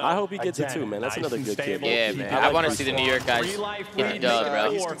 I hope he gets it too, man. That's another good kid. Yeah, man. I want to see the New York guys get it done,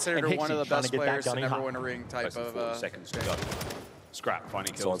 bro. He's considered one of the best players to never win a ring type of. Seconds to go. Scrap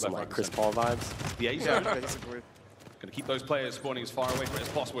finding So on kills. some like Chris Paul vibes. The A Yeah, zone. basically. Going to keep those players spawning as far away from it as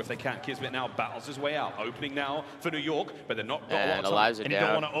possible if they can. Kismet now battles his way out. Opening now for New York, but they're not got a lot And of the time. lives are And you don't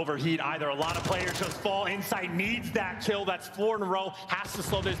down. want to overheat either. A lot of players just fall. Insight needs that kill. That's 4 in a row. Has to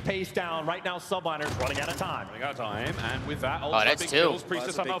slow this pace down. Right now, Subliners running out of time. Running out of time, and with that, that's big two. kills.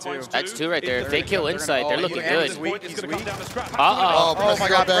 Priestahh somehow big two. finds That's 2 right there. If they kill Insight, they're looking good. It's going to come down to Scrap. Uh-oh. Oh my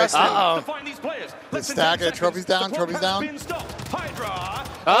God, Preston. Uh-oh. To find these players. The stack it. Trophies down, trophies down. Hydra.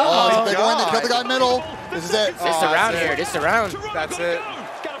 Oh, big God. win. They killed the guy middle. This is it. This around here. This around. That's it.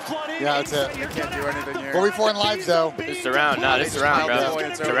 Yeah, that's it. Can't do anything here. 44 in lives, though. This around. No, this around, bro.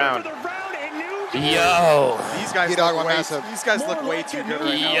 It's around. Yo. These guys look way too good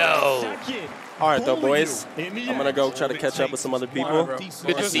right now. Yo. All right, though, boys. I'm going to go try to catch up with some other people.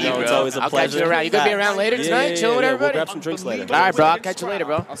 Good to see you, bro. It's always a pleasure. Catch you around. You going to be around later tonight? Chilling with everybody? We'll grab some drinks later. All right, bro. I'll catch you later,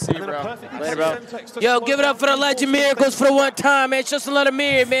 bro. I'll see you, bro. Later, bro. Yo, give it up for the Legend Miracles for the one time, man. Show some love to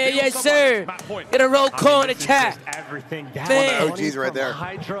Mir, man. Yes, sir. Get a roll call in the chat. Man. OG's right there.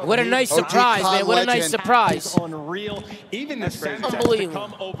 What a nice surprise, man. What a nice surprise. Unreal. Even the sense to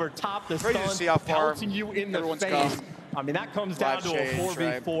come over top the Crazy to see how far you in the everyone's face. come. I mean, that comes down to a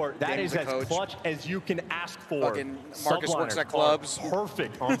 4v4. Right? That is as clutch as you can ask for. Fucking Marcus works at clubs.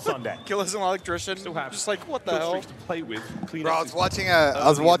 Perfect on Sunday. Kill as an electrician. Just like, what the hell? Bro, I was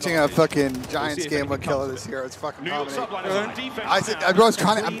watching a fucking Giants game with Killa this year. It's fucking comedy. I said,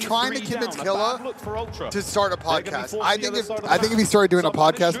 I'm trying to convince Killa to start a podcast. I think if he started doing a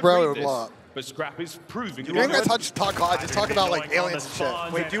podcast, bro, it would blow up. But Scrap is proving. You ain't gonna talk God. Just talk about like aliens and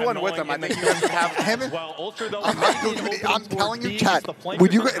shit. Wait, do one with him. I think you guys would have him. I'm telling you, chat.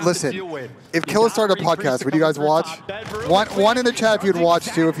 Would you listen? If Killa started a podcast, would you guys watch? One in the chat if you'd watch,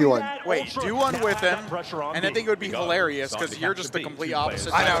 two if you would. Wait, do one with him, and I think it would be hilarious because you're just the complete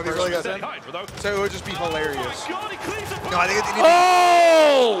opposite. I know, it'd be really good. So it would just be hilarious. No, I think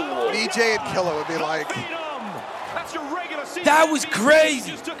DJ and Killa would be like. That was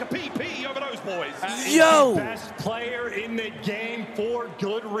crazy. Yo. Best player in the game for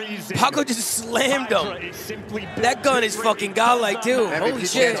good reason. Paco just slammed him. That gun is fucking godlike too. Holy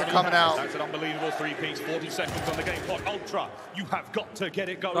shit. Are coming out. That's an unbelievable 3-piece. 40 seconds on the game clock. Ultra, you have got to get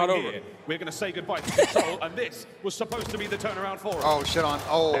it going here. We're going to say goodbye to Control, and this was supposed to be the turnaround for us. Oh, shit on.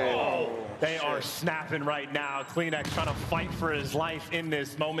 Oh. They are snapping right now. Cleanx trying to fight for his life in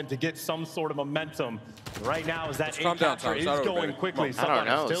this moment to get some sort of momentum. Right now, as that A capture is going quickly, someone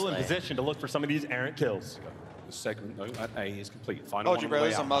is still in position to look for some of these errant kills. The segment at A is complete. Final one. Bro,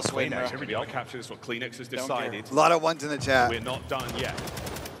 this is a must win. Everybody will capture this one. Cleanx has decided. A lot of ones in the chat. We're not done yet.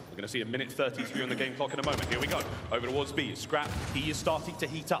 We're going to see a minute 33 on the game clock in a moment. Here we go. Over towards B. Scrap. He is starting to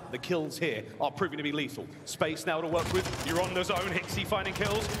heat up. The kills here are proving to be lethal. Space now to work with. You're on the zone. Hicksy finding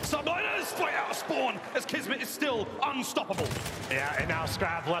kills. Subliners straight out of spawn as Kismet is still unstoppable. Yeah, and now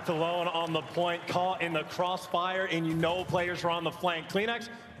Scrap left alone on the point, caught in the crossfire, and you know players are on the flank. Cleanx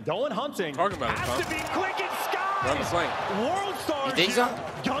going hunting. Talking about has to be quick and Skyz. Run the flank. World Star. You think so?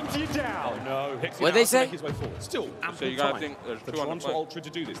 Guns you down. Oh no, Hicksy what'd they say? his way forward. Still so you gotta think there's for two on the Toronto flank. Ultra to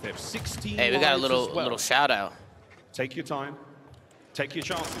do this. They have 16. Hey, we got a little shout out. Take your time. Take your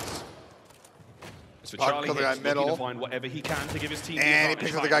chances. So Charlie Charlie Hicks middle. looking to find whatever he can to give his team And he the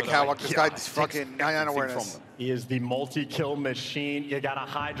picks up the guy catwalk. This guy's fucking 99 awareness. He is the multi-kill machine. You got a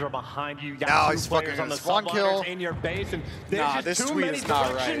Hydra behind you. You got now two he's players fucking on the spawn kill in your base, and there's Nah, just this too tweet many is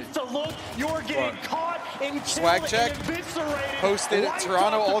not directions to look. You're getting caught and Swag killed check. and eviscerated. Posted right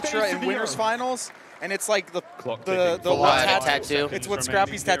Toronto off the Ultra face in of the winners earth. finals, and it's like the tattoo. It's what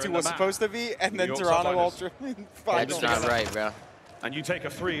Scrappy's tattoo was supposed to be, and then Toronto Ultra in finals. That's not right, bro. And you take a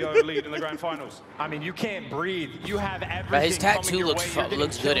 3-0 lead in the grand finals. I mean, you can't breathe. You have everything. But his tattoo coming your way.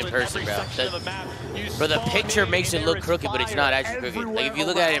 looks good in person, bro. Bro, the picture makes it look crooked, but it's not actually crooked. Like if you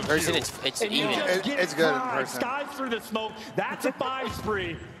look at it in person, it's even. It's good in person. Skyz through the smoke. That's a 5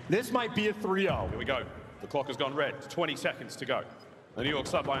 spree. This might be a 3-0. Here we go. The clock has gone red. 20 seconds to go. The New York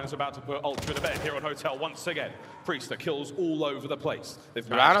Subline is about to put Ultra to bed here on Hotel once again. Priestahh kills all over the place.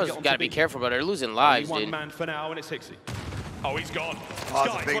 Toronto's got to be careful, but they're losing lives, only dude. one man for now, and it's Hicksy. Oh, he's gone. Oh,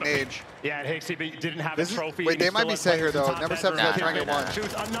 that's a big nade. Yeah, and Hicksy didn't have a trophy. Wait, they might be set here, though. Number 7 is trying to get one.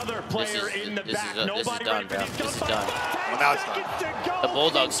 Another player in the back. This is done, bro. This is done. Well, now it's done. The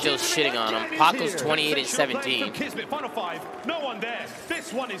Bulldog's still shitting on him. Paco's 28 and 17. Kismet, final 5. No one there.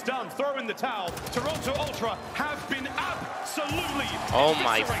 This one is done. Throw in the towel. Toronto Ultra have been absolutely Oh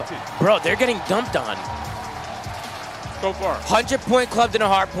my, bro, they're getting dumped on. Go far. 100-point clubbed in a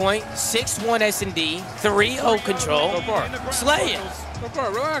hard point, 6-1 S&D, 3-0 control. Go far. Slay it. Go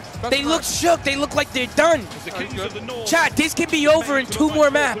far, relax. They look shook. They look like they're done. Chat, this could be over in 2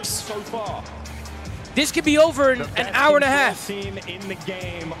 more maps. This could be over in an hour and a half. Team in the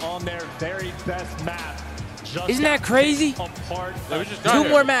game on their very best map. Isn't that crazy? 2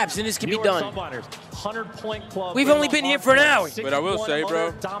 more maps and this could be done. 100-point club. We've only been here for an hour. But I will say,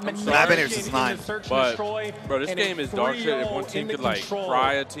 bro, I've been here since 9. But, bro, this game is dog shit. If one team could, like,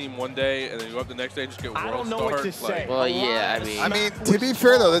 fry a team one day and then go up the next day and just get world stars. Like, well, yeah, I mean, to be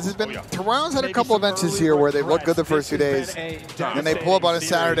fair, though, this has been Toronto's had a couple events this year where they've looked good the first 2 days, and they pull up on a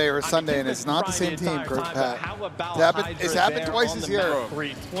Saturday or a Sunday, and it's not the same team, Pat. It's happened twice this year.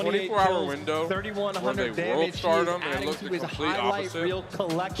 24-hour window where they world stardom and it looks the complete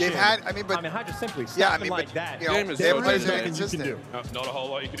opposite. They've had, I mean, but Hydra simply Yeah, I mean, like that. You know, they play very consistent. Not a whole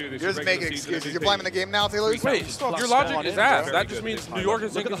lot you can do this. You're just making excuses. You're blaming the game now if they lose? Wait, your logic is ass. That just means New York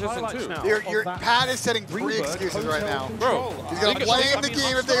is inconsistent too. Pat is setting 3 excuses right now. Bro, he's going to blame the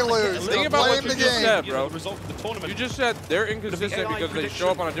game if they lose. Think about what you just said, bro. You just said they're inconsistent because they show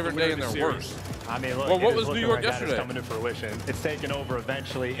up on a different day and they're worse. I mean, look, well, what was New York yesterday? Coming to fruition. It's taken over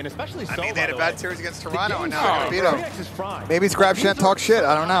eventually, and especially so. I mean, they had a bad series against Toronto, and now they're going to beat them. Maybe Scrap Shan't talk shit.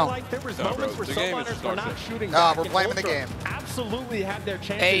 I don't know. There was moments where Subliners were not shooting. We're blaming the game. Absolutely had their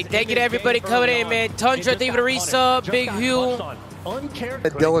chances. Hey, thank you to everybody coming in, man. Tundra, thank you for the resub. Big Hugh.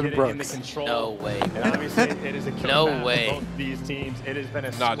 Dylan Brooks. No way. It is a no way. Both these teams. It has been a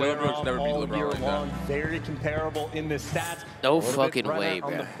Dylan Brooks never beat LeBron like that. Very comparable in the stats. No fucking way, bro.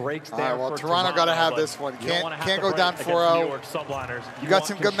 All right, well, Toronto got to have this one. Can't go down 4-0. You got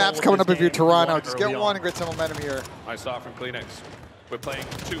some good maps coming up if you're Toronto. Just get one and get some momentum here. Nice start from Cleanx. We're playing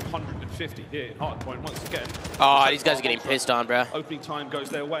 250 here in Hardpoint once again. Oh, these guys are getting pissed on, bro. Opening time goes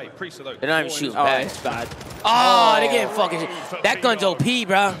their way. Priestahh, though. They're not even shooting back. It's bad. Oh, they're getting fucking. That gun's OP,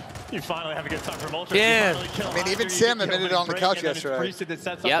 bro. You finally have a good time from Ultra. Yeah. I mean, even Sam admitted it on the couch yesterday.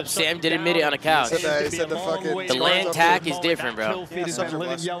 Yep, Sam did admit it on the couch. He said the fucking the land tack is different, bro.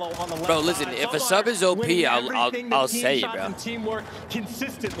 Bro, listen, if a sub is OP, I'll say it, bro. Teamwork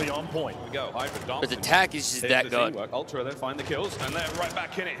consistently on point. We go. But the tack is just that good. Ultra, they find the kills, and they're right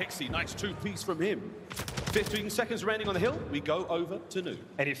back in it. Hicksy, nice 2-piece from him. 15 seconds remaining on the hill. We go over to New.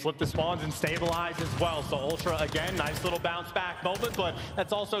 And he flipped the spawns and stabilized as well. So Ultra, again, nice little bounce back moment, but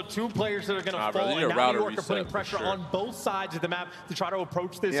that's also 2 players that are going to fall. And now New York are putting pressure on both sides of the map to try to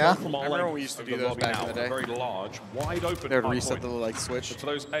approach this from all angles. I remember we used to do those back in the day. Very large, wide open. They would reset the like switch. To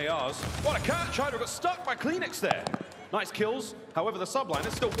those ARs. What a catch! Hydra got stuck by Cleanx there. Nice kills. However, the subline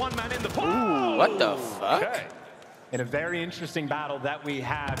is still 1 man in the pool. Ooh, what the fuck? Okay. And a very interesting battle that we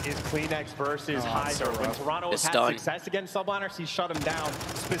have is Cleanx versus Hydra. When Toronto has had success against Subliners, he shut them down.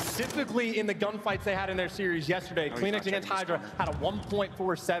 Specifically in the gunfights they had in their series yesterday, Cleanx against Hydra had a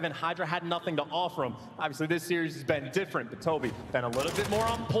 1.47. Hydra had nothing to offer him. Obviously, this series has been different, but Toby been a little bit more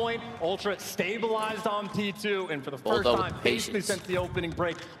on point. Ultra stabilized on P2, and for the first time, basically since the opening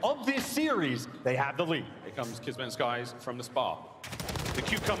break of this series, they have the lead. Here comes Kismet and Skyz from the spa. The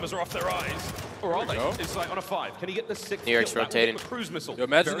cucumbers are off their eyes. Or are they? It's like on a 5. Can he get the 6th? New York's rotating. Cruise missile. Yo,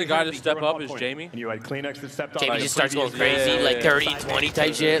 imagine the guy to step up is Jamie. And you had Cleanx that stepped up. Jamie just starts going crazy, like 30, 20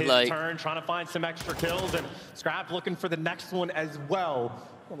 type shit. Like turn, trying to find some extra kills, and Scrap looking for the next one as well.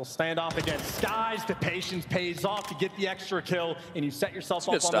 A little standoff against Skyz. The patience pays off to get the extra kill, and you set yourself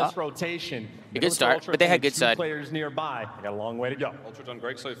up on this rotation. Good start, but they had good side. Players nearby. They got a long way to go. Ultra done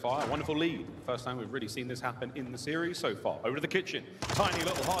great so far. A wonderful lead. First time we've really seen this happen in the series so far. Over to the kitchen. Tiny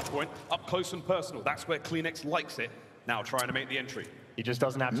little hard point, up close and personal. That's where Cleanx likes it. Now trying to make the entry. He just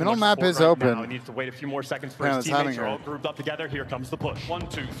doesn't have middle map is open. He needs to wait a few more seconds for his teammates. They're all grouped up together. Here comes the push. 1,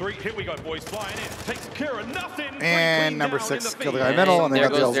 2, 3. Here we go, boys. Flying in. Takes Kira. Nothing. And number 6 killed the guy middle, and they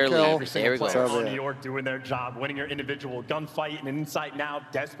got the kill. There we go. New York doing their job, winning your individual gunfight, and Insight now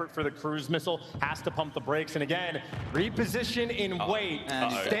desperate for the cruise missile, has to pump the brakes, and again, reposition in wait.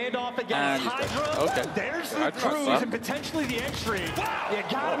 Standoff against Hydra. Okay. There's the cruise and potentially the entry. Wow. You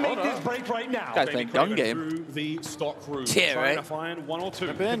gotta make this break right now. Guys playing gun game. Through the stock room. Yeah, trying right. to find 1 or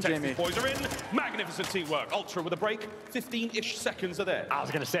 2. Jamie. Boys are in. Magnificent teamwork. Ultra with a break. 15-ish seconds are there. I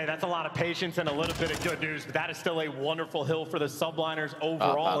was going to say, that's a lot of patience and a little bit of good news, but that is still a wonderful hill for the subliners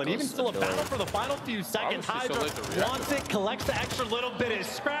overall, and even still a battle for the final few seconds. Hydra wants it, collects the extra little bit of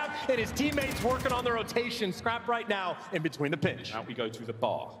Scrap, and his teammates working on the rotation. Scrap right now in between the pinch. Out we go to the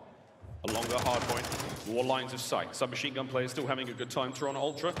bar. Along the hard point, more lines of sight. Submachine gun players still having a good time. Toronto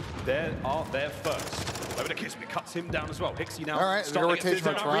Ultra, they are there first. Over to Kismet, cuts him down as well. Hicksy now. All right, rotation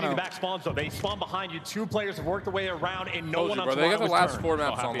for Toronto. The back spawn, so they spawn behind you. 2 players have worked their way around, and no one on They got the last 4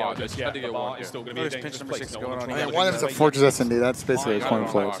 maps on lock. They had to get one. It's still going to be a dangerous place. One of them's a Fortress S&D. That's basically a coin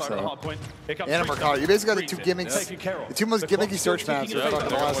flip. So. And a Mercado. You basically got the 2 gimmicks. The 2 most gimmicky search maps are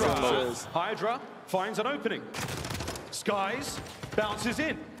fucking awesome. Hydra finds an opening. Skyz bounces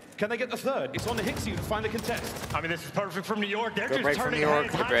in. Can they get the 3rd? It's on the Hicksy to find the contest. I mean, this is perfect from New York. They're good just turning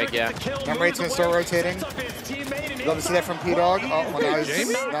heads. Good break, yeah. Number 8's going to start rotating. Love to see that from P-Dog. Oh, well,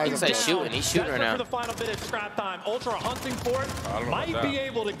 he's shooting. He's shooting right now. For the final bit of scrap time. Ultra hunting for it. Might be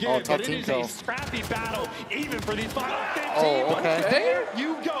able to give, but it is a scrappy battle, even for these final 15. Oh, okay. There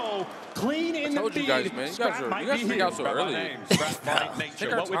you go. Clean in the feed. You guys, man. You guys figured out so early. They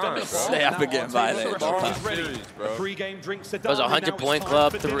have to get violent. It was a 100-point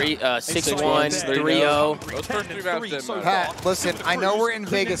club, 6-1, 3-0. Those first 3 rounds, Pat, listen, I know we're in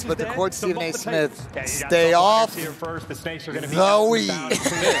Vegas, but the court Stephen A. Smith, stay off the weed.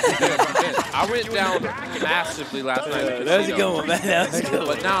 I went down massively last night. That's a good one, man. That was a good one.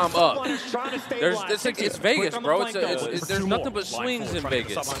 But now I'm up. It's Vegas, bro. There's nothing but swings in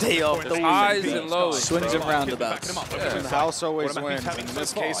Vegas. Stay off the highs and lows. Swings and roundabouts. The house always wins. In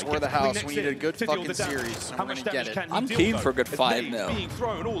this case, we're the house. We need a good fucking series, and we're going to get it. I'm keen for a good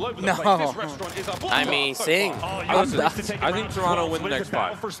 5-0. No. I mean, sing. I think Toronto win the next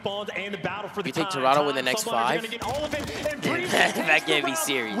 5. You think Toronto win the next 5? That can't be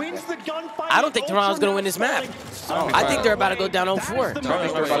serious. I don't think Toronto's going to win this map. I think they're about to go down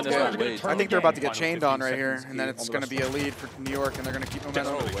 0-4. I think they're about to get chained on right here, and then it's going to be a lead for New York, and they're going to keep momentum.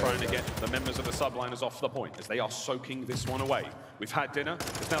 Trying to get the members of the subliners off the point as they are soaking this one away. We've had dinner.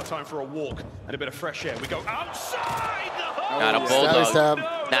 It's now time for a walk and a bit of fresh air. We go outside the hole. Not a bulldog.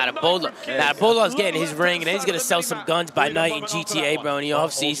 Not a bulldog. Not a bulldog's getting his ring, and then he's gonna sell some guns by night in GTA, bro. In the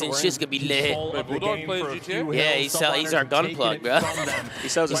off season, shit's gonna be lit. Wait, Bulldog plays GTA? Yeah, he's our gun plug, bro. He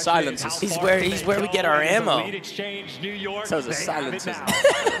sells the silencers. He's where we get our ammo. He sells the silencers.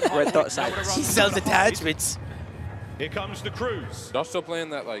 Red dot silencers. He sells attachments. Here comes the cruise. Y'all still playing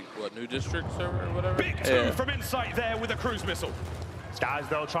that, like, what, new district server or whatever? Big 2 from inside there with a cruise missile. Skyz,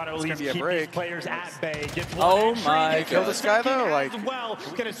 though, trying to at least keep these players at bay. Gets oh my, kill this guy, though? Like, well,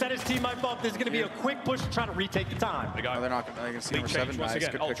 gonna set his team up. There's gonna be a quick push to try to retake the time. No, they're not gonna see number 7. Nice,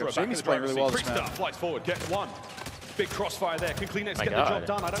 good pickup. He's playing really well this Priestahh flies forward, gets 1. Big crossfire there. Can Cleanx get the job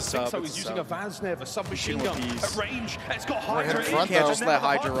done? I don't think so. He's using a Vaznev, a submachine gun at range. It's got Hydra. You can't just let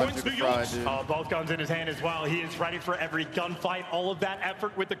Hydra run through the front, dude. Both guns in his hand as well. He is ready for every gunfight. All of that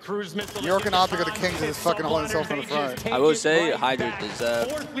effort with the cruise missile. New York and Optic are the kings of this fucking holding himself in the front. I will say Hydra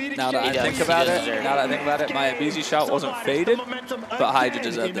deserved. Now that I think about it, my Abuzi shot wasn't faded, but Hydra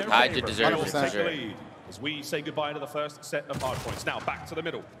deserved it. Hydra deserved it. As we say goodbye to the first set of hard points. Now back to the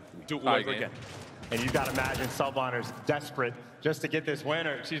middle. We do it all over again. And you've got to imagine subliners desperate just to get this win,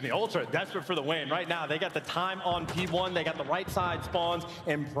 or excuse me, Ultra desperate for the win. Right now, they got the time on P1, they got the right side spawns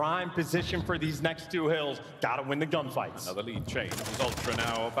in prime position for these next 2 hills. Got to win the gunfights. Another lead change. Ultra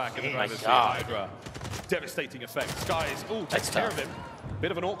now back in the driver's seat. Hydra. Devastating effect. Skyz, takes care of him.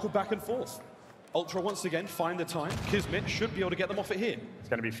 Bit of an awkward back and forth. Ultra once again find the time. Kismet should be able to get them off it here. He's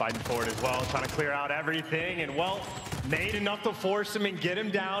going to be fighting for it as well, trying to clear out everything. And, well, made enough to force him and get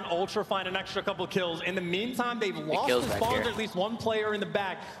him down. Ultra find an extra couple kills. In the meantime, they've lost the spawns, at least 1 player in the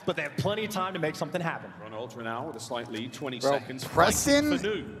back, but they have plenty of time to make something happen. Run Ultra now with a slight lead, 20 seconds.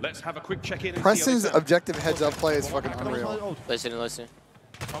 Preston, let's have a quick check-in. Preston's objective heads-up play is fucking unreal. Listen.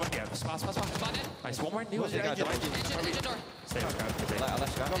 Nice, one more. Engine door. Stay on ground.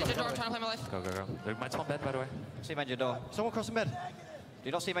 Engine door, trying to play my life. Go. There might spawn bed, by the way. See engine door. Someone crossing bed. Do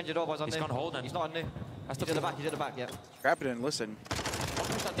you not see engine door, boys, on new? He's gone hold then. He's not on new. He's at the back, yeah. Scrap it and listen.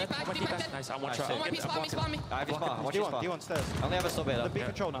 Nice, I want to try. Spawn me. I have your spot. Watch your spot. D1 stairs. I only have a sub here, though. The B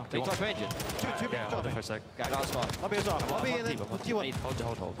control now. Can you talk to engine? Two control for a sec. Guy, go on spot. Lobby is on. Lobby and then D1.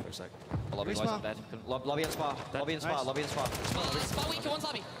 Hold for a sec. Lobby boys on dead. Lobby and spot. Lobby and spot. Spot weak, one's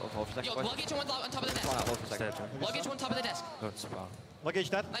lobby. Hold for a second. Yo, luggage one on top of the desk. Hold for a second. Luggage one top of the desk. Good spot. Luggage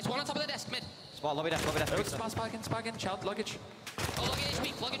dead. Nice, one on top of the desk, mid. Spot, lobby desk. Spot again, child, luggage. Oh, luggage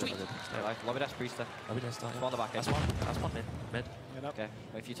weak. Lobby desk, Priestahh. Lobby desk, Spawn on the back. That's one mid. Okay,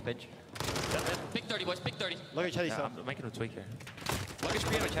 wait for you to pinch. Big 30, boys, big 30. Luggage heady stuff. I'm making a tweak here. Luggage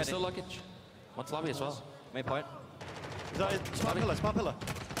green, still luggage. One's lobby as well. Main point. Is that smart pillar.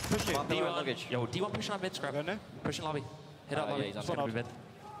 Pushing. D1 luggage. Yo, D1 pushing on mid, scrap. Pushing lobby. Hit up lobby. He's on mid.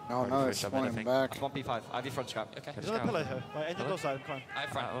 No, it's spawning back. Spawn P5. I have your front scrap. Okay. There's another pillar here. Right, engine door side, come on. I have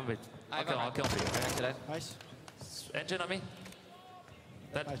front. I'll kill him. Nice. Engine on me.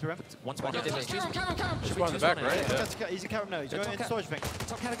 Nice, remember? One spot. Carry him. Just one in the back, right? He's a carry now. He's going in storage bank.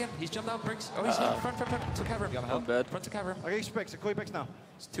 Top cat again. He's jumped out, bricks. Oh, he's front. To cover him. One bed. Front to cover him. I'll get you bricks. I'll call you bricks now.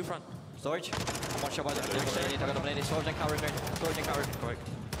 It's 2 front. Storage. One shot by the storage and cover. Correct.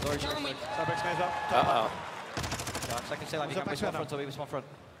 Storage. Side bricks guys up. Yeah, second save. You can spawn front, so we spawn front.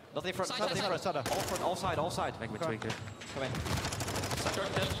 Nothing front. All side. All side. Make me tweak it. Come in.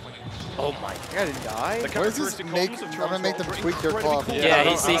 Oh my. I didn't die. Where's this I'm gonna make them tweak their club. Yeah,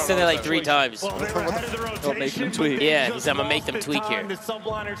 he said it like 3 times. Don't make them tweak. Yeah, he said I'm gonna make them tweak here. The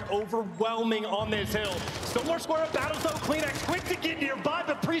subliners overwhelming on this hill. Still more square up battles though. Cleanx quick to get nearby,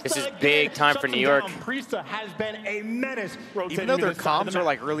 but This is big time for New York. Priestahh has been a menace. Even though their comms are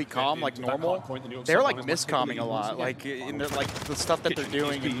like really calm, like normal, they're like miscomming a lot. Like in the, the stuff that they're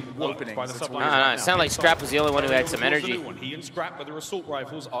doing in openings. It sounded like Scrap was the only one who had some energy. He and Scrap with their assault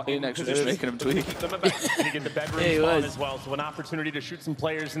rifles are in just making him tweak. You get the bedroom spawn as well, so an opportunity to shoot some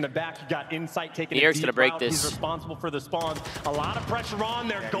players in the back. You got Insight taking New York's gonna break this. He's responsible for the spawns. A lot of pressure on.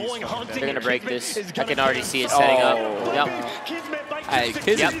 They're going hunting. They're gonna break this. I can already see it setting up. Yep. Hey,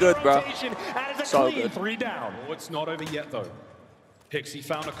 Kismet's good, bro. So good. 3 down. Oh, it's not over yet, though. Hicksy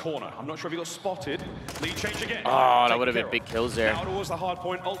found a corner. I'm not sure if he got spotted. Lead change again. Oh, that would have been big kills there. Now towards the hard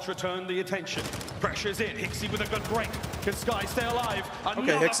point. Ultra turned the attention. Pressure's in. Hicksy with a good break. Can Skyz stay alive?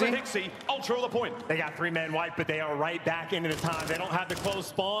 Okay, Hicksy. Ultra on the point. They got 3-man wipe, but they are right back into the time. They don't have the close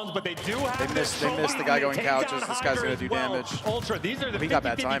spawns, but they do have. They missed the guy going couches. This guy's gonna do damage. Ultra. These are the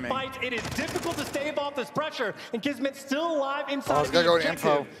 50-50 fights. It is difficult to stave off this pressure, and Kismet's still alive inside. I was gonna go to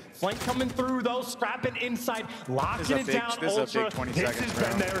info. Flank coming through though. Scrap and Insight locking it down. Ultra. This has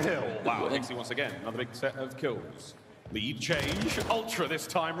been their hill. Wow, Hicksy once again, another big set of kills. Lead change, Ultra this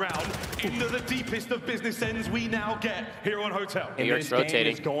time round, into the deepest of business ends we now get here on Hotel. New York's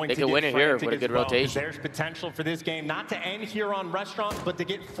rotating. They can win it here with a good rotation. There's potential for this game not to end here on Restaurant, but to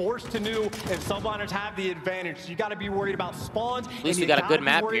get forced to new if subliners have the advantage. So you got to be worried about spawns. At least we got a good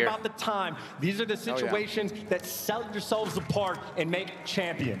map here. About the time. These are the situations that set yourselves apart and make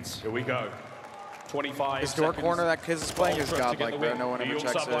champions. Here we go. 25 This door corner that Kiz is playing is godlike, bro. No one ever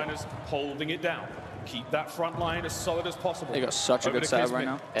checks it. Holding it down. Keep that front line as solid as possible. They got such a good side right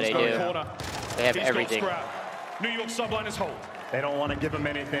now. Yeah, they do. They have everything. New York subliners hold. They don't want to give him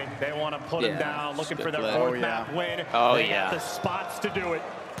anything. They want to put him down, looking for their fourth map win. Oh, they have the spots to do it.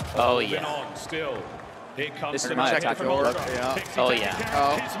 Oh, yeah. On still. Here comes the check from Oh,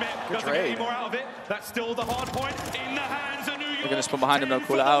 yeah. Kismet doesn't get any more out of it. That's still the hard point in the hands of New York. They're going to spawn behind him, they'll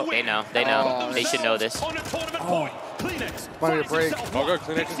call it out. They know. They know. They should know this. On a tournament point. Cleanx. Wanted to break. Oh, good.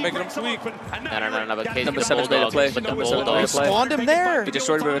 Cleanx is making him tweak. No. But Number 7's made a play. But the Number 7's made a Bulldog. play. Spawned him there. He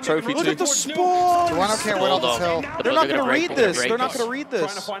destroyed him with a trophy, Look too. at the spawn. Toronto can't win off this hill. They're not going to read this. They're not going to read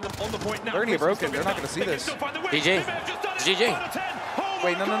this. They're going to get broken. They're not going to see this. GG. GG.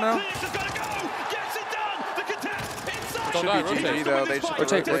 Wait, no. Should be GG though. They should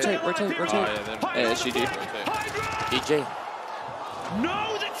rotate. Yeah, it's GG. GG.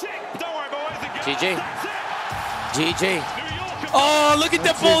 No, that's it. Don't worry, boys. GG. GG. Oh, look at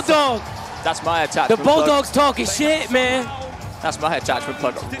the Bulldog. That's my attachment. The Bulldog's talking shit, man. That's my attachment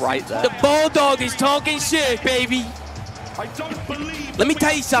plug right there. The Bulldog is talking shit, baby. I don't believe. Let me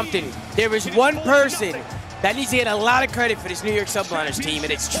tell you something. There is one person that needs to get a lot of credit for this New York Subliners team,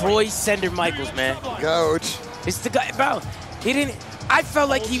 and it's Troy Sender-Michaels, man. Coach. It's the guy, bro. He didn't. I felt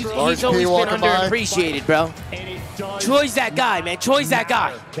like he's always been underappreciated, bro. Troy's that guy, man. Troy's that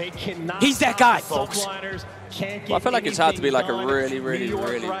guy. He's that guy, folks. Well, I feel like it's hard to be like a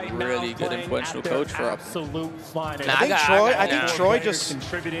really good influential coach for us. I think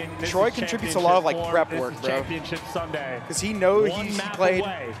Troy contributes a lot of like prep work, bro. Because he knows he played.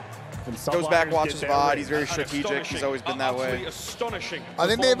 Goes back, watches VOD. He's very strategic. He's always been that way. I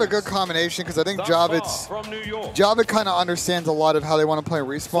think they have a good combination because I think Javid kind of understands a lot of how they want to play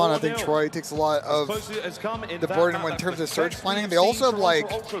Respawn. I think Troy takes a lot of the burden in terms of search planning. They also have like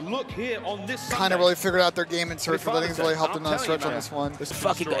kind of really figured out their game in search, but I think it's really helped them on stretch on this one.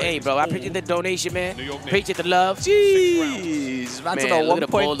 Fucking hey, bro. I appreciate the donation, man. Appreciate the love. Jeez, man, look at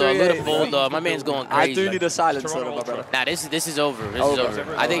the Bulldog. Look at the Bulldog. My man's going crazy. I do need a silence on him, my brother. Nah, this is over. This is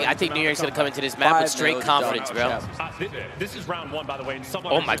over. I think New York's gonna come into this map with straight confidence, bro. This is round 1, by the way.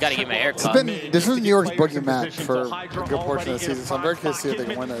 Oh my God, I get my hair cut. This is New York's boogie match for a good portion of the season, so I'm very curious to see if they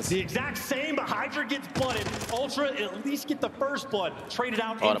can win this. The exact same, but Hydra gets blooded. Ultra at least get the first blood. Traded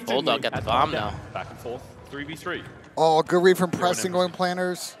out. Oh, the Bulldog got the bomb now. Back and forth, 3v3. Oh, good read from Preston going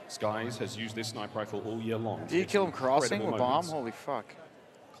planners. Skyz has used this sniper rifle all year long. Did you kill him crossing with bomb? Holy fuck.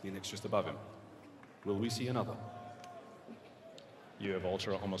 Cleanx just above him. Will we see another? You have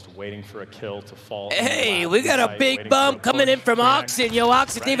Ultra almost waiting for a kill to fall. Hey, we got a big bomb coming in from Oxen. Yo,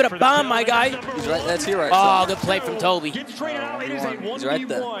 Oxen, leave it a bomb, my guy. He's right. That's here, right? Oh, good play from Toby. He's right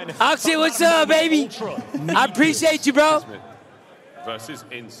there. Oxen, what's up, baby? I appreciate you, bro. Versus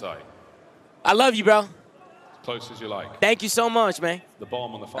Insight. I love you, bro. As close as you like. Thank you so much, man. The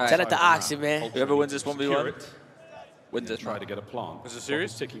bomb on the far Shout out to Oxen, man. Whoever wins this 1v1 wins this. Try to get a plant. Is it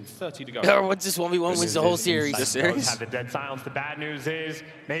serious? Ticking 30 to go. Whoever wins this 1v1 wins the whole series. The series? Have the dead silence. The bad news is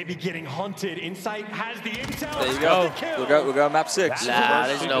maybe getting hunted. Insight has the intel. There you go. We'll go map 6. Nah,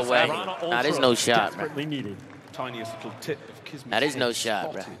 there's no way. Nah, there's no shot, bro. Tiniest little tip of Kismet. That is no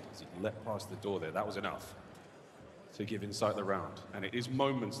shot, bro. Let past the door there. That was enough. to give insight the round. And it is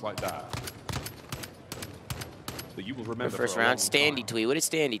moments like that that you will remember. First round, Standy tweet. What did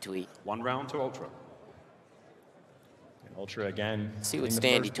Standy tweet? 1 round to Ultra. And Ultra again. See what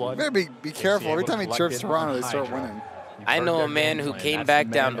Standy tweet. Better be careful. Every time he chirps Toronto, they start winning. I know a man who came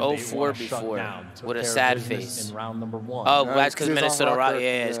back down 0-4 before with a sad face. Oh, that's because Minnesota Rock.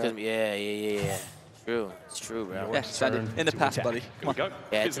 Yeah, it's because yeah. True. It's true, bro. Yeah, in the past, buddy. Come on.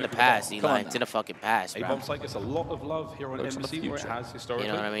 Yeah, it's in the past, Eli. It's in the fucking past, bro. A-Bomb's like it's a lot of love here on MWC where it has historically.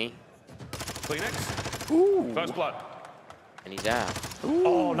 You know what I mean? Cleanx. Ooh. First blood. And he's out. Ooh.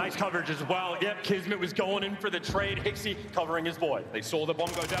 Oh, nice coverage as well. Yep, Kismet was going in for the trade. Hicksy covering his boy. They saw the bomb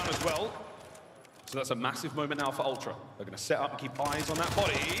go down as well. So that's a massive moment now for Ultra. They're going to set up and keep eyes on that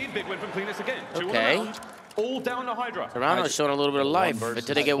body. Big win from Cleanx again. 2 on the round. All down to Hydra. Toronto's showing a little bit of life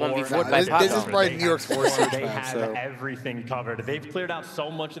until they get 1v4 by Pop. This is probably New York's worst. They have everything covered. They've cleared out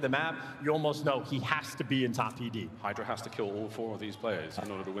so much of the map, you almost know he has to be in top PD. Hydra has to kill all 4 of these players in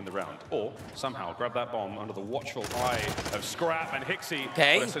order to win the round. Or somehow grab that bomb under the watchful eye of Scrap and Hicksy.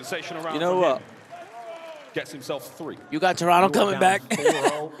 Okay. What a sensational round. You know what? Gets himself 3. You got Toronto coming back.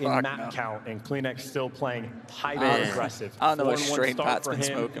 4-0 in map count, and Cleanx still playing hyper aggressive. I don't know what strain Pat's been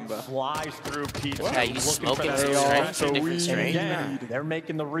smoking, but flies through Pete. Yeah, you smoking some different strain. They're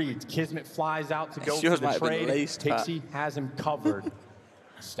making the reads. Kismet flies out to go for the trade. Hicksy has him covered.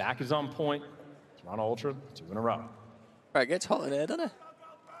 Stack is on point. Toronto Ultra 2 in a row. Right, gets hot in there, doesn't it?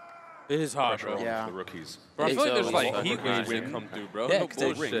 It is hard, bro. Yeah. The rookies. Bro, I feel like there's like heat waves that come through, bro. Yeah,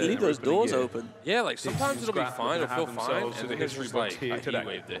 because they leave those doors open. Yeah, like sometimes it'll be fine, it'll feel fine, and then there's just like a heat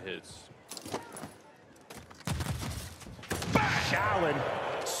wave that hits. Shaolin,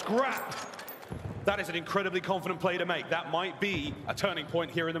 Scrap. That is an incredibly confident play to make. That might be a turning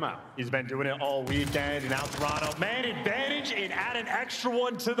point here in the map. He's been doing it all weekend, and now Toronto, man advantage, and add an extra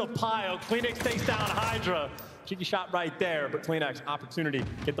one to the pile. Cleanx takes down Hydra. Cheeky shot right there, but Cleanx, opportunity,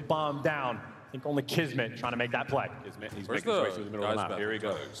 get the bomb down. I think only Kismet trying to make that play. Kismet, he's making his way through the middle of the map. Here he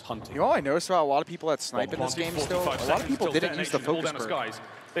goes, hunting. You know what I noticed about a lot of people that snipe in this game still? A lot of people didn't use the focus perk.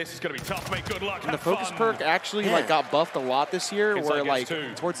 This is going to be tough, mate. Good luck. And the focus perk actually like got buffed a lot this year, where like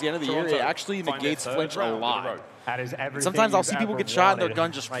towards the end of the year, it actually negates flinch a lot. Sometimes I'll see people get shot and their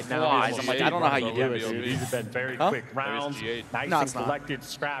gun just flies. I'm like, I don't know how you do it. These have been very quick rounds. Nice and collected.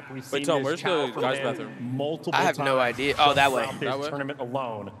 Scrap. We've seen this where's the guy's bathroom? Multiple I have no idea. Oh, that way. Tournament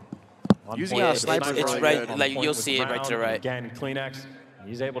alone. Using a sniper, it's right. Like you'll see it right to the right. Again, Cleanx.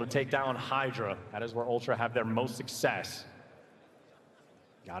 He's able to take down Hydra. That is where Ultra have their most success.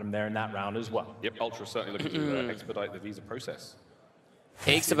 Got him there in that round as well. Yep, Ultra certainly looking to expedite the visa process.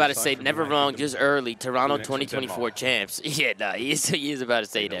 Hake's about to say, never wrong, just early. Toronto 2024 champs. Yeah, nah, he is about to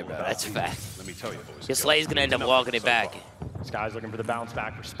say that, bro. That's a fact. Let me tell you, boys. Your Slay's going to end up walking it back. Skyz looking for the bounce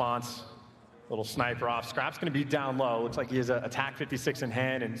back response. Little sniper off. Scrap's going to be down low. Looks like he has a attack 56 in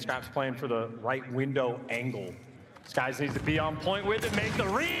hand, and Scrap's playing for the right window angle. Skyz needs to be on point with it, make the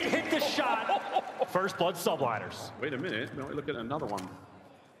read, hit the shot. First blood subliners. Wait a minute. Let me look at another one.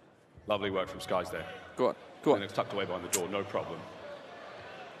 Lovely work from Skyz there. Go on, go on. And it's tucked away behind the door, no problem.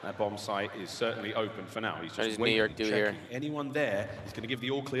 That bomb site is certainly open for now. He's just New York checking. Here. Anyone there is going to give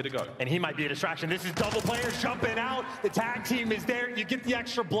the all clear to go. And he might be a distraction. This is double players jumping out. The tag team is there. You get the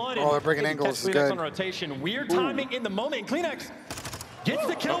extra blood. Oh, they're breaking angles. Cleanx on rotation. Weird timing in the moment. Cleanx gets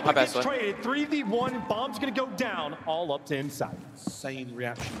the kill, but gets traded. 3v1. Bomb's going to go down. All up to inside. Insane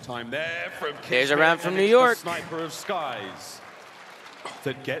reaction time there from Kismet. There's a round from New York. Sniper of Skyz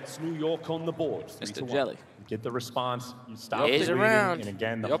that gets New York on the board. Mr. Jelly. Get the response. You stop He's around. And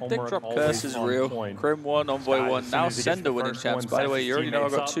again, the optic drop curse is real. Crim 1, Envoy 1. Now Sender winning champs. By the way, you already know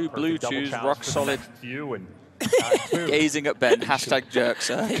I've got 2 blue chews, rock solid. Gazing at Ben. Hashtag jerks.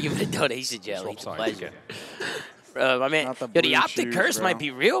 You've been donation jelly. Pleasure. I mean, the optic curse might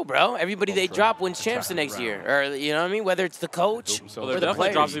be real, bro. Everybody they drop wins champs the next year, or you know what I mean? Whether it's the coach or the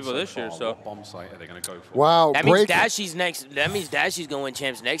players. Dropping people this year, so. Bomb site are they going to go for? Wow. That means Dashy's next. That means Dashy's going to win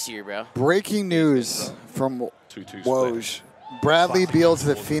champs next year, bro. Breaking news from Woj. Bradley Beal to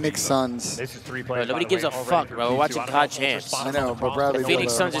the Phoenix Suns. This is 3 Bro, players. nobody gives a fuck, bro. We're watching COD champs. I know, but Bradley The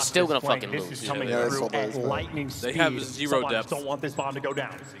Phoenix Suns is still going to fucking lose. Lightning speed. They have 0 depth. Don't want this bomb to go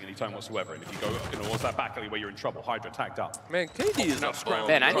down. Any time whatsoever, and if you go towards that back alley where you're in trouble, Hydra tagged up. Man, KD is not scrambling.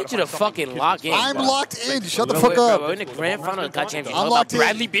 Ben, I need you to fucking lock in. I'm locked in. Shut the Wait, fuck up. We're in the grand final of the COD championship. I'm About locked in.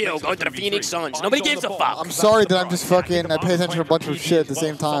 Bradley Beal going to the Phoenix Suns. Nobody gives a fuck. I'm sorry that I'm just fucking. I pay attention to a bunch of shit at the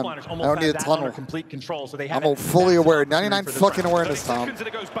same time. I don't need a tunnel. Complete control, so they I'm fully aware. 99 fucking fucking awareness, Tom.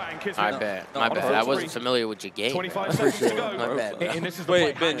 I bet. My bad. I wasn't familiar with your game. 25 seconds to go. My bad.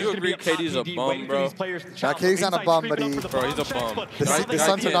 Wait, Ben, you agree KD's a bum, bro? Nah, KD's not a bum, but Bro, he's a bum. The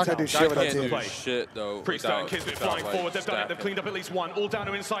Suns are not going to do shit with that team. Shit, though. Priestahh and Kismet flying forward. They've done it. They've cleaned up at least one. All down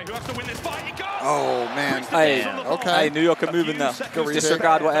to inside. Who has to win this fight? He goes! Oh, man. Hey, okay. New York are moving now.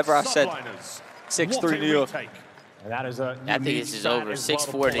 Disregard whatever I said. 6-3 New York. And that is a I think this is over.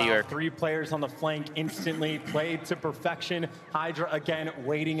 6-4 New York. 3 players on the flank instantly played to perfection. Hydra again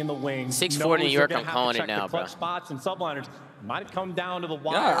waiting in the wings. 6-4 New York. I'm calling it now, bro. Spots and subliners might have come down to the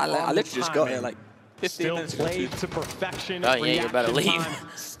wire. Yeah, I literally just got here like 15 minutes ago. Played to perfection. Oh yeah, you better leave.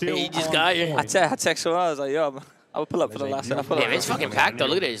 He just got here. I text her. I was like, yo, I will pull up for the last. Damn, it's fucking packed though.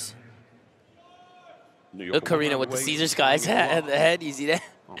 Look at this. Look, Karina with the Caesar Skyz hat at the head. You see that?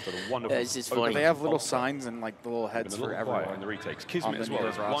 It's just funny. They have little signs and like the little heads for everyone. In the retakes. Kismet as well.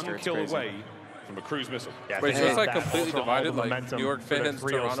 One kill away from a cruise missile. Wait, so it's like completely divided, like New York fans,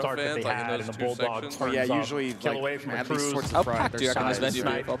 Toronto fans, like in those two sections? Oh yeah, usually like at least towards the front. Do you reckon this venue be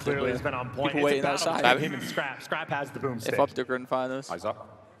up there? People waiting outside. Him and Scrap has the boom stick. If up there couldn't find us, Eyes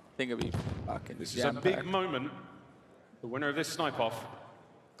up. I think it'd be fucking. This is a big moment. The winner of this snipe-off.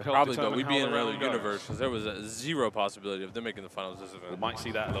 Probably, but we'd be in another universe because there was a zero possibility of them making the finals this event. We might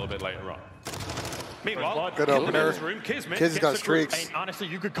see that a little bit later on. Meanwhile, good opener. Kismet's got streaks. And honestly,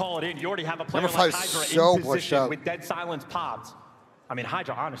 you could call it in. You already have a player like Hydra so in position with dead silence popped. I mean,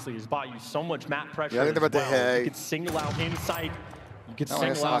 Hydra honestly has bought you so much map pressure. Yeah, I think they're about to hit. You could single out Insight. You could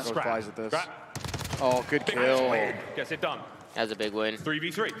single out Scrap. Oh, good kill. Gets it done. That's a big win.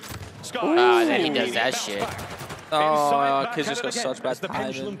 3v3. Skyz. Ah, then he does that shit. Oh, Kids just got such bad the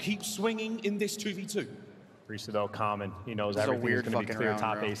pendulum timing. keeps swinging in this 2v2. Priestahh though, common. He knows everything's going to be clear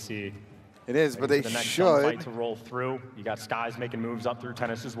top AC. It is, but they should. Fight to roll through. You got Skyz making moves up through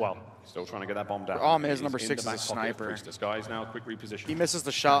tennis as well. Still trying to get that bomb down. Oh, his number 6 is a sniper. Skyz now quick reposition. He misses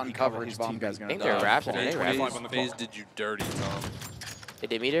the shot and coverage. Bomb guy's I gonna. think they're rapping. FaZe did you dirty, Tom. They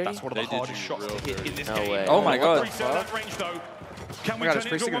did me dirty? That's one of the hardest shots to hit in this game. game. Oh my god. Can we turn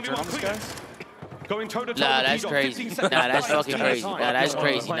it into a 1v1 cleanse? Going toe to toe. Nah, that's crazy. Nah, that's fucking crazy. Nah, that's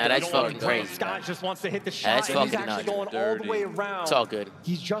crazy. Nah, that's fucking crazy. Skyz just wants to hit the shot. That's fucking he's actually going all the way around. It's all good.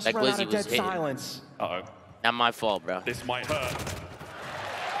 He's just that run out Glizzy of was dead hitting. silence. Uh-oh. Not my fault, bro. This might hurt.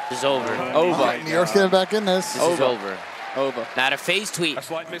 This is over. New York's getting back in this. This is over. Over. Not a FaZe tweet.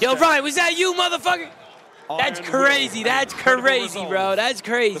 Yo, Ryan, was that you, motherfucker? That's crazy. That's crazy, bro. That's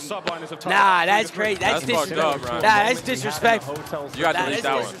crazy. Nah, that's crazy. That's disrespectful. Nah, that's disrespectful. You got to delete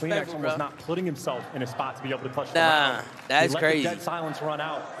that one. Cleanx was not putting himself in a spot to be able to clutch the Nah, round. that's crazy. He let the dead silence run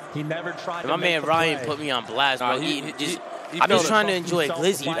out. He never tried My to man make Ryan play. put me on blast, bro. I'm felt just trying to enjoy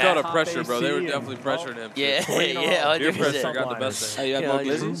Glizzy. He felt a pressure, bro. They were definitely pressuring him. Yeah, yeah, Peer pressure 100%. got the best thing. Hey, you had more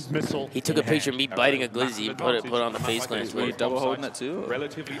Glizzy? He took a picture of me biting a Glizzy and put it on the FaZe Clan Were you Twitter. double holding it too?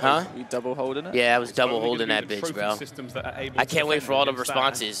 Huh? You double holding it? Yeah, I was double holding that bitch, bro. I can't wait for all the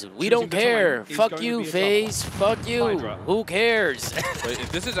responses. We don't care. Fuck you, FaZe. Fuck you. Who cares? Wait,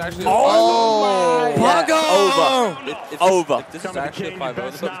 if this is actually Oh, Over. This is actually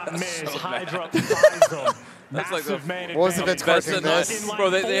 5-0. Hydra That's like the what was the Vince best of Carter nines. this? Bro,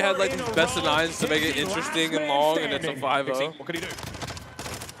 they had like these best of nines to make it interesting and long, and it's a 5-0. What can he do?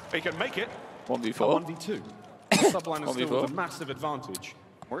 He can make it. 1v4. 1v2. Subline is still with a massive advantage.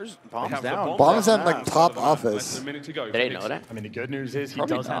 Where's Bomb's down? Bomb's at like top office. A minute to go. They didn't know that. I mean, the good news is he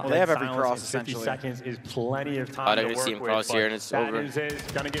Probably does not. have They have every silence, cross, and 50 essentially. seconds is plenty of time Oh, they're to gonna work see him with, cross here but and it's bad over. news is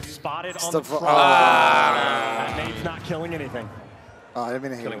gonna get spotted on Stuff- the front. Ah. That nade's not killing anything. Oh, I didn't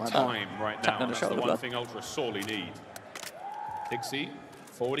mean to hit Killing him. time right now. on the That's the shoulder, one blood. thing Ultra sorely need. Hicksy,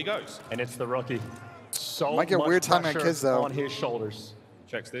 forward he goes. And it's the rookie. So Might get much weird timing on pressure Kids, though. on his shoulders.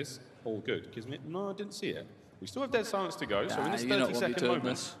 Checks this. All good. Kismet, no, I didn't see it. We still have dead silence to go, so in Nah, this you're not 30-second 1v2 in moment,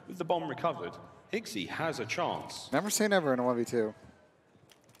 this. with the bomb recovered, Hicksy has a chance. Never say never in a 1v2.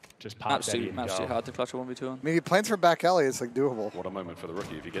 Just pop Map's that too, and map's go. too hard to clutch a 1v2 on. I mean, he plans for back alley. It's like doable. What a moment for the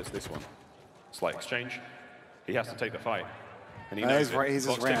rookie if he gets this one. Slight exchange. He has to take the fight. And he No, knows he's right- it. he's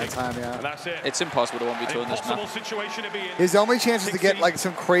just Clock's ran out of ticking. time, yeah. And that's it. It's impossible to 1v2 An on this impossible map. situation to be in. His only chance is to get like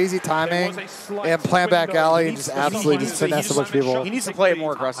some crazy timing and plan back alley and just absolutely just finesse a bunch of people. He needs to play it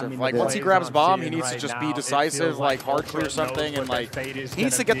more aggressive. Like, once he Yeah. grabs bomb, he Right needs to just be now, it decisive, feels like like hard Ultra clear something, knows and what like, their fate is he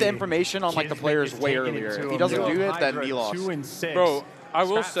needs to gonna get the be. information on like the Kismet players is way taking it earlier. to If he him. doesn't do it, then Hydra he lost. 2 and 6. Bro, I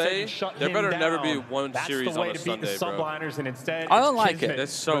will Scrap said say, shut there him better never be down. one That's series the way on a to beat the Sunday, bro. subliners, and instead, I don't like it. Kismet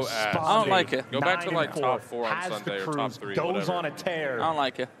That's so ass. responded. I don't like it. Go back to, like, 9-4. top 4 on Has the Sunday or top cruise, 3, goes whatever. on a tear. I don't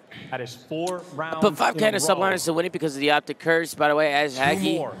like it. That is 4 rounds. But 5 in a kind of row. subliners to win it because of the optic curse. By the way, as 2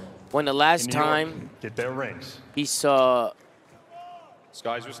 Haggy, more when the in last New York time get their rings. he saw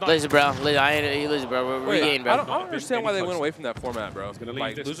Skyz was listen, bro. Listen, bro. We're regained, bro. I don't understand why they went away from that format, bro.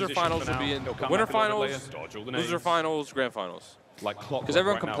 Like, loser finals would be in winter finals, loser finals, grand finals. Because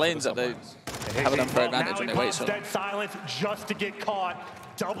everyone complains that they have an unfair advantage when they wait so long. Dead silence just to get caught.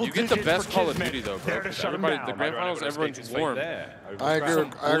 You get the best Call of Duty though, bro. Everybody, the grand finals, everyone's warm. I agree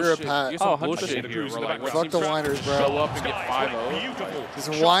with Pat. Oh, bullshit here. Fuck the whiners, bro. Show up and get 5-0. This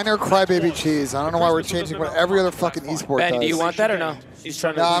whiner crybaby cheese. I don't know why we're changing what every other fucking esport does. Ben, do you want that or no?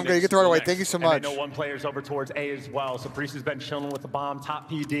 No, I'm going to get the right away. Thank you so much. And I know one player's over towards A as well, so Priestahh has been chilling with the bomb, top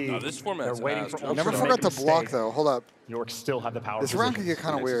PD. No, this format's They're waiting for I never forgot to block, though. Hold up. York still have the power. This round could get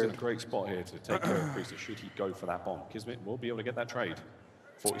kind of weird. A great spot here to take care of Priestahh should he go for that bomb. Kismet will be able to get that trade.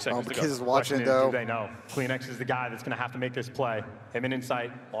 40 seconds to go. Kiz is watching, though. Do they know? Cleanx is the guy that's going to have to make this play. Him and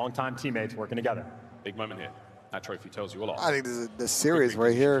Insight, longtime teammates working together. Big moment here. That trophy tells you a lot. I think this is the series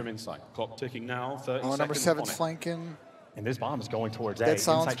right here. From Insight. Clock ticking now. 30 seconds. Number 7's flanking. And this bomb is going towards A. Dead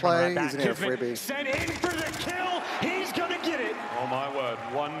silence play. He's going to get a freebie. Sent in for the kill. He's going to get it. Oh, my word.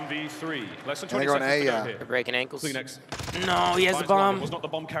 1v3. Less than 20 seconds to go yeah. here. They're breaking ankles. Cleanx. No, he has the bomb. Was not the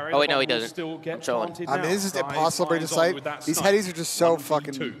bomb carrier. Oh, wait, no, he doesn't. I'm showing. I mean, this is impossible to break the sight. These headies are just so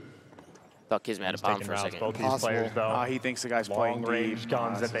fucking... Thought Kismet had a bomb for a second. Both these players, though. He thinks the guy's playing long-range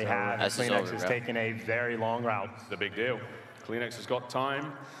guns that they have. Cleanx is taking a very long route. It's the big deal. Cleanx has got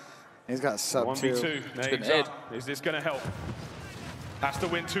time. He's got a sub 2. 1v2. Is this going to help? Has to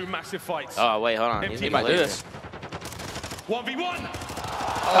win 2 massive fights. Oh, wait, hold on. He might do this. 1v1.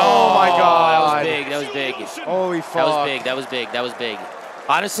 Oh, my God. That was big. Holy fuck. That was big.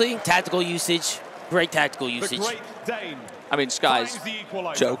 Honestly, tactical usage. Great tactical usage. The great Dane. I mean,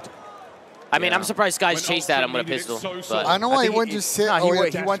 Skyz choked. I mean, I'm surprised Skyz chased at him with a pistol. But I know why he wouldn't just sit. He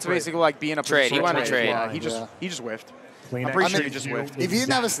went to basically like be in a trade. He wanted to trade. Yeah, he just whiffed. I'm pretty sure he just whiffed. If he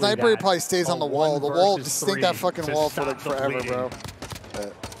didn't have a sniper, he probably stays on the wall. The wall, just think that fucking wall for like forever, bro.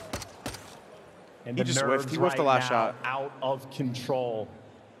 And he just whiffed. He whiffed the last shot. Out of control.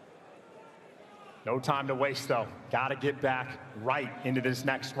 No time to waste, though. Got to get back right into this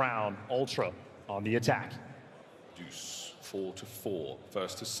next round. Ultra on the attack. Deuce, 4-4,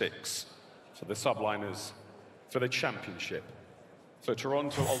 first to 6 for the subliners, for the championship, for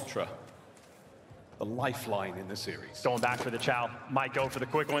Toronto Ultra. The lifeline in the series. Going back for the chow. Might go for the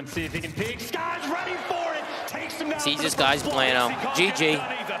quick one. See if he can peek. Skyz ready for it. Takes him down. See this guy's playing out. GG.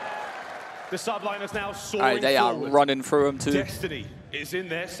 The subliners now soaring Alright, they are running through him too. Destiny is in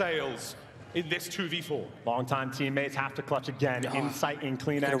their sails in this 2v4. Longtime teammates have to clutch again. Insight and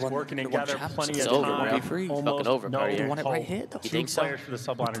Cleanx working together. Plenty of over, time. It's fucking over, Cartier. You want it right here? You think so? Players for the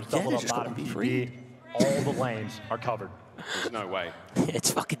subliners double up bottom PD. All the lanes are covered. There's no way. It's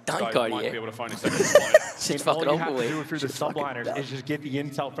fucking done, Skyz Cartier. might be able to find a second spot. It's fucking over with. All you have to do through the subliners is just get the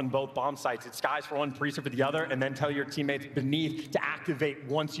intel from both bomb sites. It's Skyz for one, Priestahh for the other, and then tell your teammates beneath to activate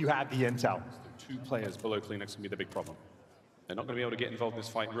once you have the intel. 2 players below Cleanx can be the big problem. They're not going to be able to get involved in this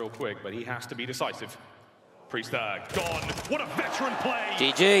fight real quick, but he has to be decisive. Priestahh gone. What a veteran play.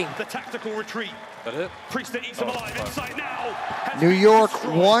 GG. The tactical retreat. That it? Priestahh eats him alive. Insight now. New York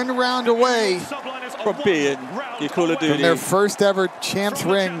 1 round away from being your Call of Duty. From their first ever champs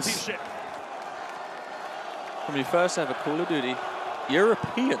rings. From your first ever Call of Duty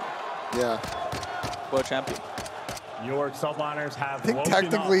European World Champion. New York subliners have. I think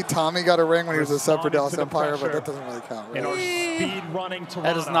technically Tommy got a ring when he was a sub for Dallas Empire, but that doesn't really count. In our speed running Toronto.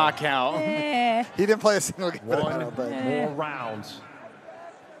 That does not count. He didn't play a single game. One more round.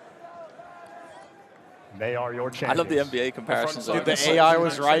 They are your champions. I love the NBA comparisons. Dude, the AI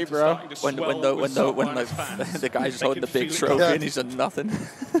was right, bro. When the guy's just holding the big trophy and he's done nothing.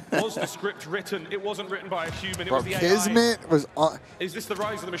 Was the script written? It wasn't written by a human. It was the AI. Kismet was on. Is this the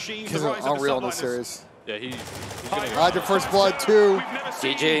rise of the machines? Kismet was unreal in this series. Yeah, he's Hydra first blood 2.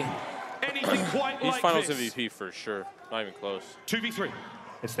 GG. He's finals MVP for sure. Not even close. 2v3.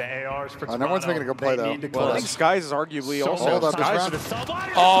 It's the ARs for Toronto. No one's making a good play, though. Well, I think Skyz is arguably also.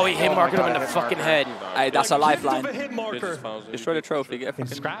 Oh, he hit marked him in the fucking head. Hey, that's a lifeline. Destroy the trophy. Get and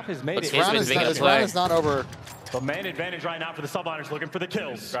Scrap has made it. This round is not over. The main advantage right now for the subliners looking for the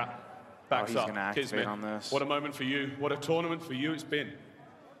kills. Backs up. Gonna activate on this. What a moment for you. What a tournament for you it's been.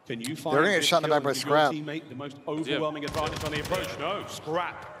 Can you find They're going to get shot in the back by Scrap. Teammate the most overwhelming advantage on the approach? No,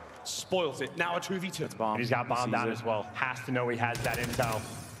 Scrap spoils it. Now a 2v2. He's got bombed out as well. Has to know he has that intel.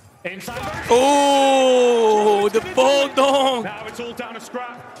 Inside. Oh, the bulldog. Now it's all down to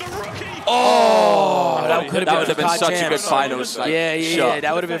Scrap. The rookie. Oh, that could have been such a good finals. Yeah.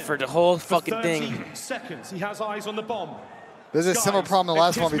 That would have been for the whole fucking thing. Seconds. He has eyes on the bomb. There's a similar problem in the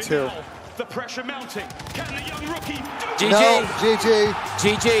last 1v2. The pressure mounting. Can the young rookie do GG. No, GG.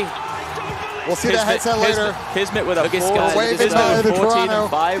 GG. We'll see that headset later. Kismet with a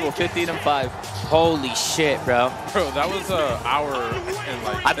 14-5 or 15-5. Holy shit, bro. Bro, that was an hour and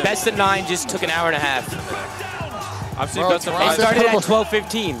like. I best of 9 just took an hour and a half. I've seen best of 5. It started at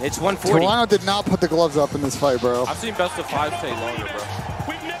 12:15. It's 1:40. Toronto did not put the gloves up in this fight, bro. I've seen best of 5 take longer, bro.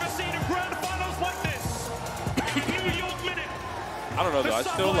 We've never seen a grand finals like this. New York Minute. I don't know though. I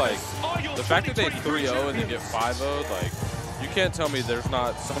still like the fact that they 3-0 and they get 5-0. Like, you can't tell me there's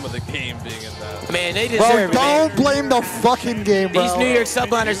not some of the game being in that. Man, they deserve it. Don't blame the fucking game, bro. These New York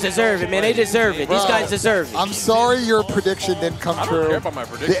Subliners deserve it, man. They deserve it. These guys deserve it. I'm sorry your prediction didn't come true. I don't care about my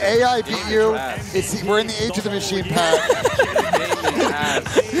prediction. The AI beat you. We're in the age of the machine, Pat.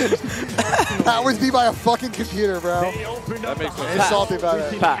 That was beat by a fucking computer, bro. That makes no sense. It's salty about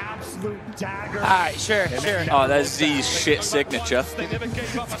it. Pat. Alright, sure. Oh, that's Z's shit signature.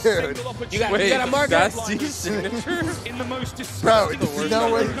 Dude. You got a marker? That's Z's signature? Bro, no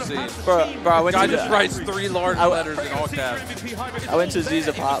way. Bro, I went Guy to just writes 3 large letters in all caps. I went to Z's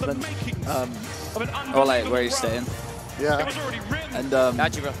apartment, or like where he's staying. Yeah. And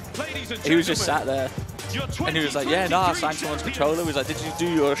Got you, bro. he was just sat there. And he was like, yeah, no, I signed someone's controller. He was like, did you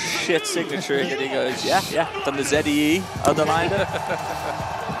do your shit signature? And he goes, yeah, done the ZEE, underlined it.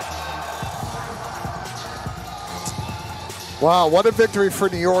 Wow, what a victory for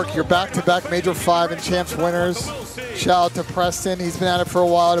New York. You're back-to-back Major 5 and Champs winners. Shout out to Preston. He's been at it for a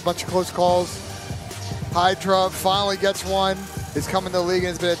while, had a bunch of close calls. Hydra finally gets one. He's come in the league and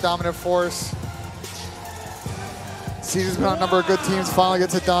has been a dominant force. Caesar's been on a number of good teams, finally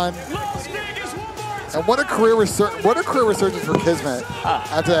gets it done. And what a career resurgence for Kismet.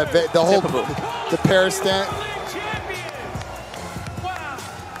 After that, the Paris stint. Wow.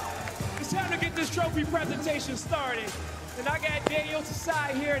 It's time to get this trophy presentation started. And I got Daniel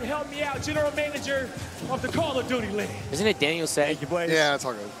Tsai here and help me out, General Manager of the Call of Duty League. Isn't it Daniel Tsai? Thank you, Blaze. Yeah, it's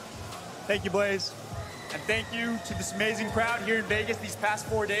all good. Thank you, Blaze. And thank you to this amazing crowd here in Vegas these past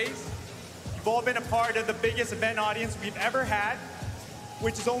 4 days. You've all been a part of the biggest event audience we've ever had,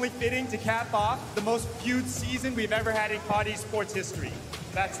 which is only fitting to cap off the most viewed season we've ever had in COD Esports history.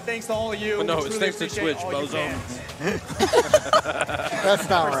 That's thanks to all of you. But no, it's thanks to Twitch, bozo. That's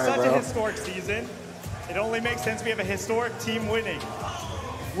not right, For such bro. a historic season, it only makes sense we have a historic team winning.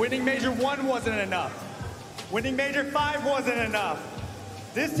 Winning Major 1 wasn't enough. Winning Major 5 wasn't enough.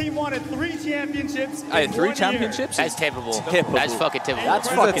 This team wanted 3 championships. I had 3 championships? That's typical. Typical. That's fucking typical. That's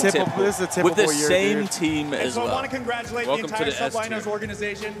fucking typical. This is a typical With the year, same dude. team And as so I well. want to congratulate Welcome the to entire the S Subliners tier.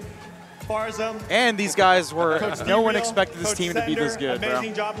 organization. Farzam, And these guys were, Coach no one Gabriel, expected this Coach team to be this Sender, good, bro.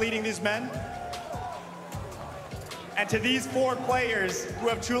 amazing job leading these men. And to these 4 players who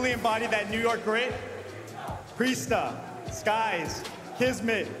have truly embodied that New York grit, Priestahh, Skyz,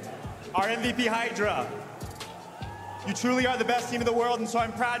 Kismet, our MVP Hydra. You truly are the best team in the world, and so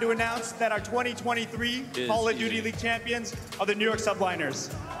I'm proud to announce that our 2023 Call of Duty League champions are the New York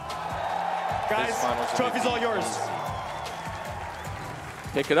Subliners. Guys, trophy's all yours.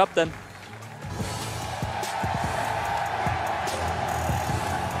 Pick it up then.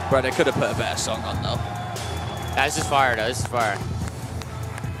 Bro, they could have put a better song on though. This is fire, though. This is fire.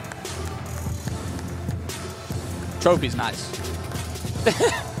 Trophy's nice.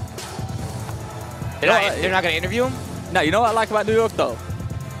 They're not going to interview him? No, you know what I like about New York though?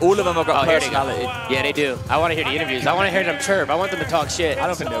 All of them have got personality. Yeah, they do. I want to hear the interviews. I want to hear them chirp. I want them to talk shit. I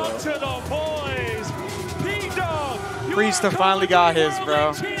don't think they will. Priestahh finally got his,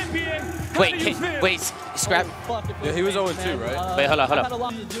 bro. Wait, scrap. Yeah, he was 0-2, right? Wait, hold on. I've had a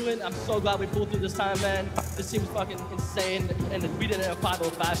lot to do it. I'm so glad we pulled through this time, man. This team is fucking insane, and we did it in a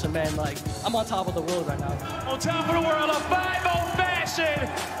 5-0 fashion, man. Like, I'm on top of the world right now. On top of the world, a 5-0 fashion.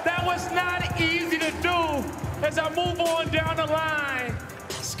 That was not easy to do. As I move on down the line,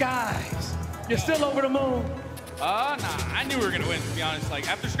 Skyz, you're still over the moon. Nah, I knew we were gonna win, to be honest. Like,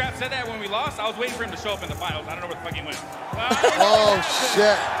 after Scrap said that when we lost, I was waiting for him to show up in the finals. I don't know where the fuck he went. Oh,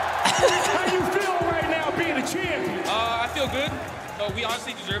 shit. How you feel right now being a champion? I feel good. So we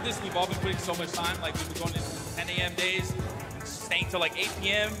honestly deserve this. We've all been putting so much time. Like, we've been going to 10 a.m. days, and staying till like 8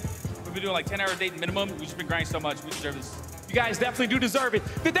 p.m. We've been doing like 10-hour days minimum. We've just been grinding so much. We deserve this. You guys definitely do deserve it.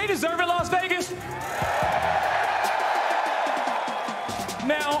 Did they deserve it, Las Vegas?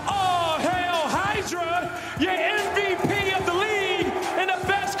 Now, all hail Hydra, your MVP of the league and the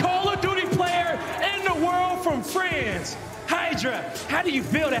best Call of Duty player in the world from France. Hydra, how do you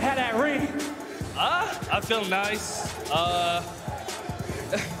feel to have that ring? I feel nice.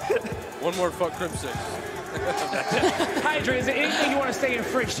 One more fuck Crim 6. Hydra, is there anything you want to say in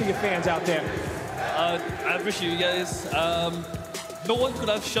French to your fans out there? I appreciate you guys. No one could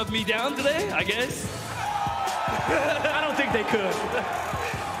have shut me down today, I guess. I don't think they could.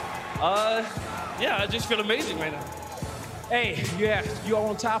 Yeah, I just feel amazing right now. Hey, yeah, you're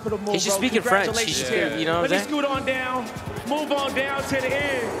on top of the move, He's just speaking French. Congratulations He's, here. you know what Let I'm me scoot on down, move on down to the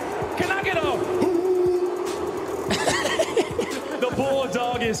end. Can I get a... The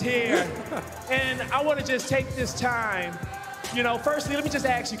Bulldog is here. And I want to just take this time, you know, firstly, let me just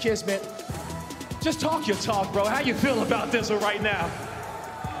ask you, Kismet, just talk your talk, bro. How you feel about this one right now?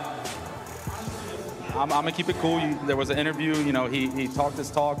 I'm gonna keep it cool. There was an interview, you know, he talked his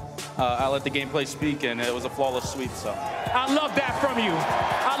talk. I let the gameplay speak, and it was a flawless sweep. So I love that from you.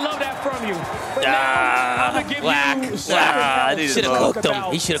 I love that from you. But now I'm gonna give you He should have cooked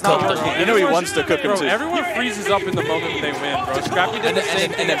him. He should have cooked him. You know he wants to cook him too. Everyone freezes up in the moment they win, bro. Scrappy did the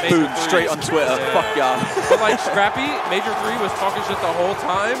same thing. And then boom, straight on Twitter. Fuck y'all. But like Scrappy, Major 3 was talking shit the whole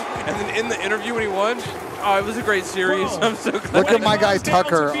time, and then in the interview when he won, oh, it was a great series. I'm so glad. Look at my guy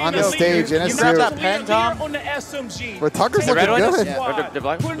Tucker on the stage in a suit. That pen, Tom? But Tucker's looking good.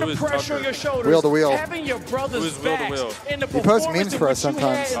 Putting the pressure on your shoulders. Wheel to wheel. Having your brother's backs in the He posts memes for us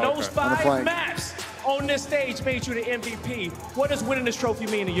sometimes in those on the 5 flank. maps on this stage made you the MVP. What does winning this trophy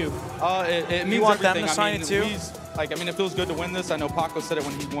mean to you? It means want them everything. to sign it too? It feels good to win this. I know Paco said it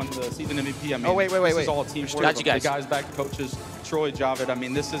when he won the season MVP. I mean, oh, wait. This is all a team sport. Got you guys. The guys back, coaches, Troy, Javid. I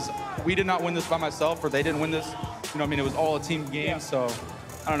mean, we did not win this by myself, or they didn't win this. You know what I mean? It was all a team game. Yeah. So,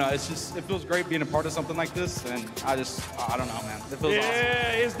 I don't know. It feels great being a part of something like this. And I don't know, man. It feels awesome.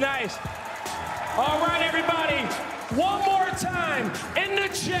 Yeah, it's nice. All right, everybody. One more time in the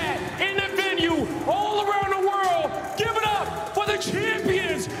chat, in the venue, all around the world, give it up for the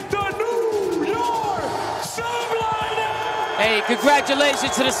champions, the New York Subliners! Hey,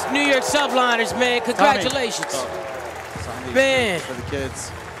 congratulations to the New York Subliners, man. Congratulations. Man. For the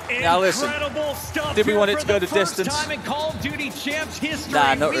kids. Now listen, did we want it to go the distance? Time in Call of Duty Champs history,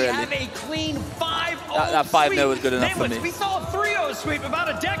 nah, not we really. have a clean 5-0 That 5-0 was good enough for me. We saw a 3-0 sweep about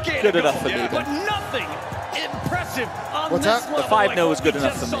a decade Good ago. enough for me, then. But nothing impressive on What's this that? level. The 5-0 was good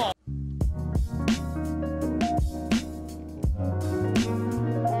enough for me.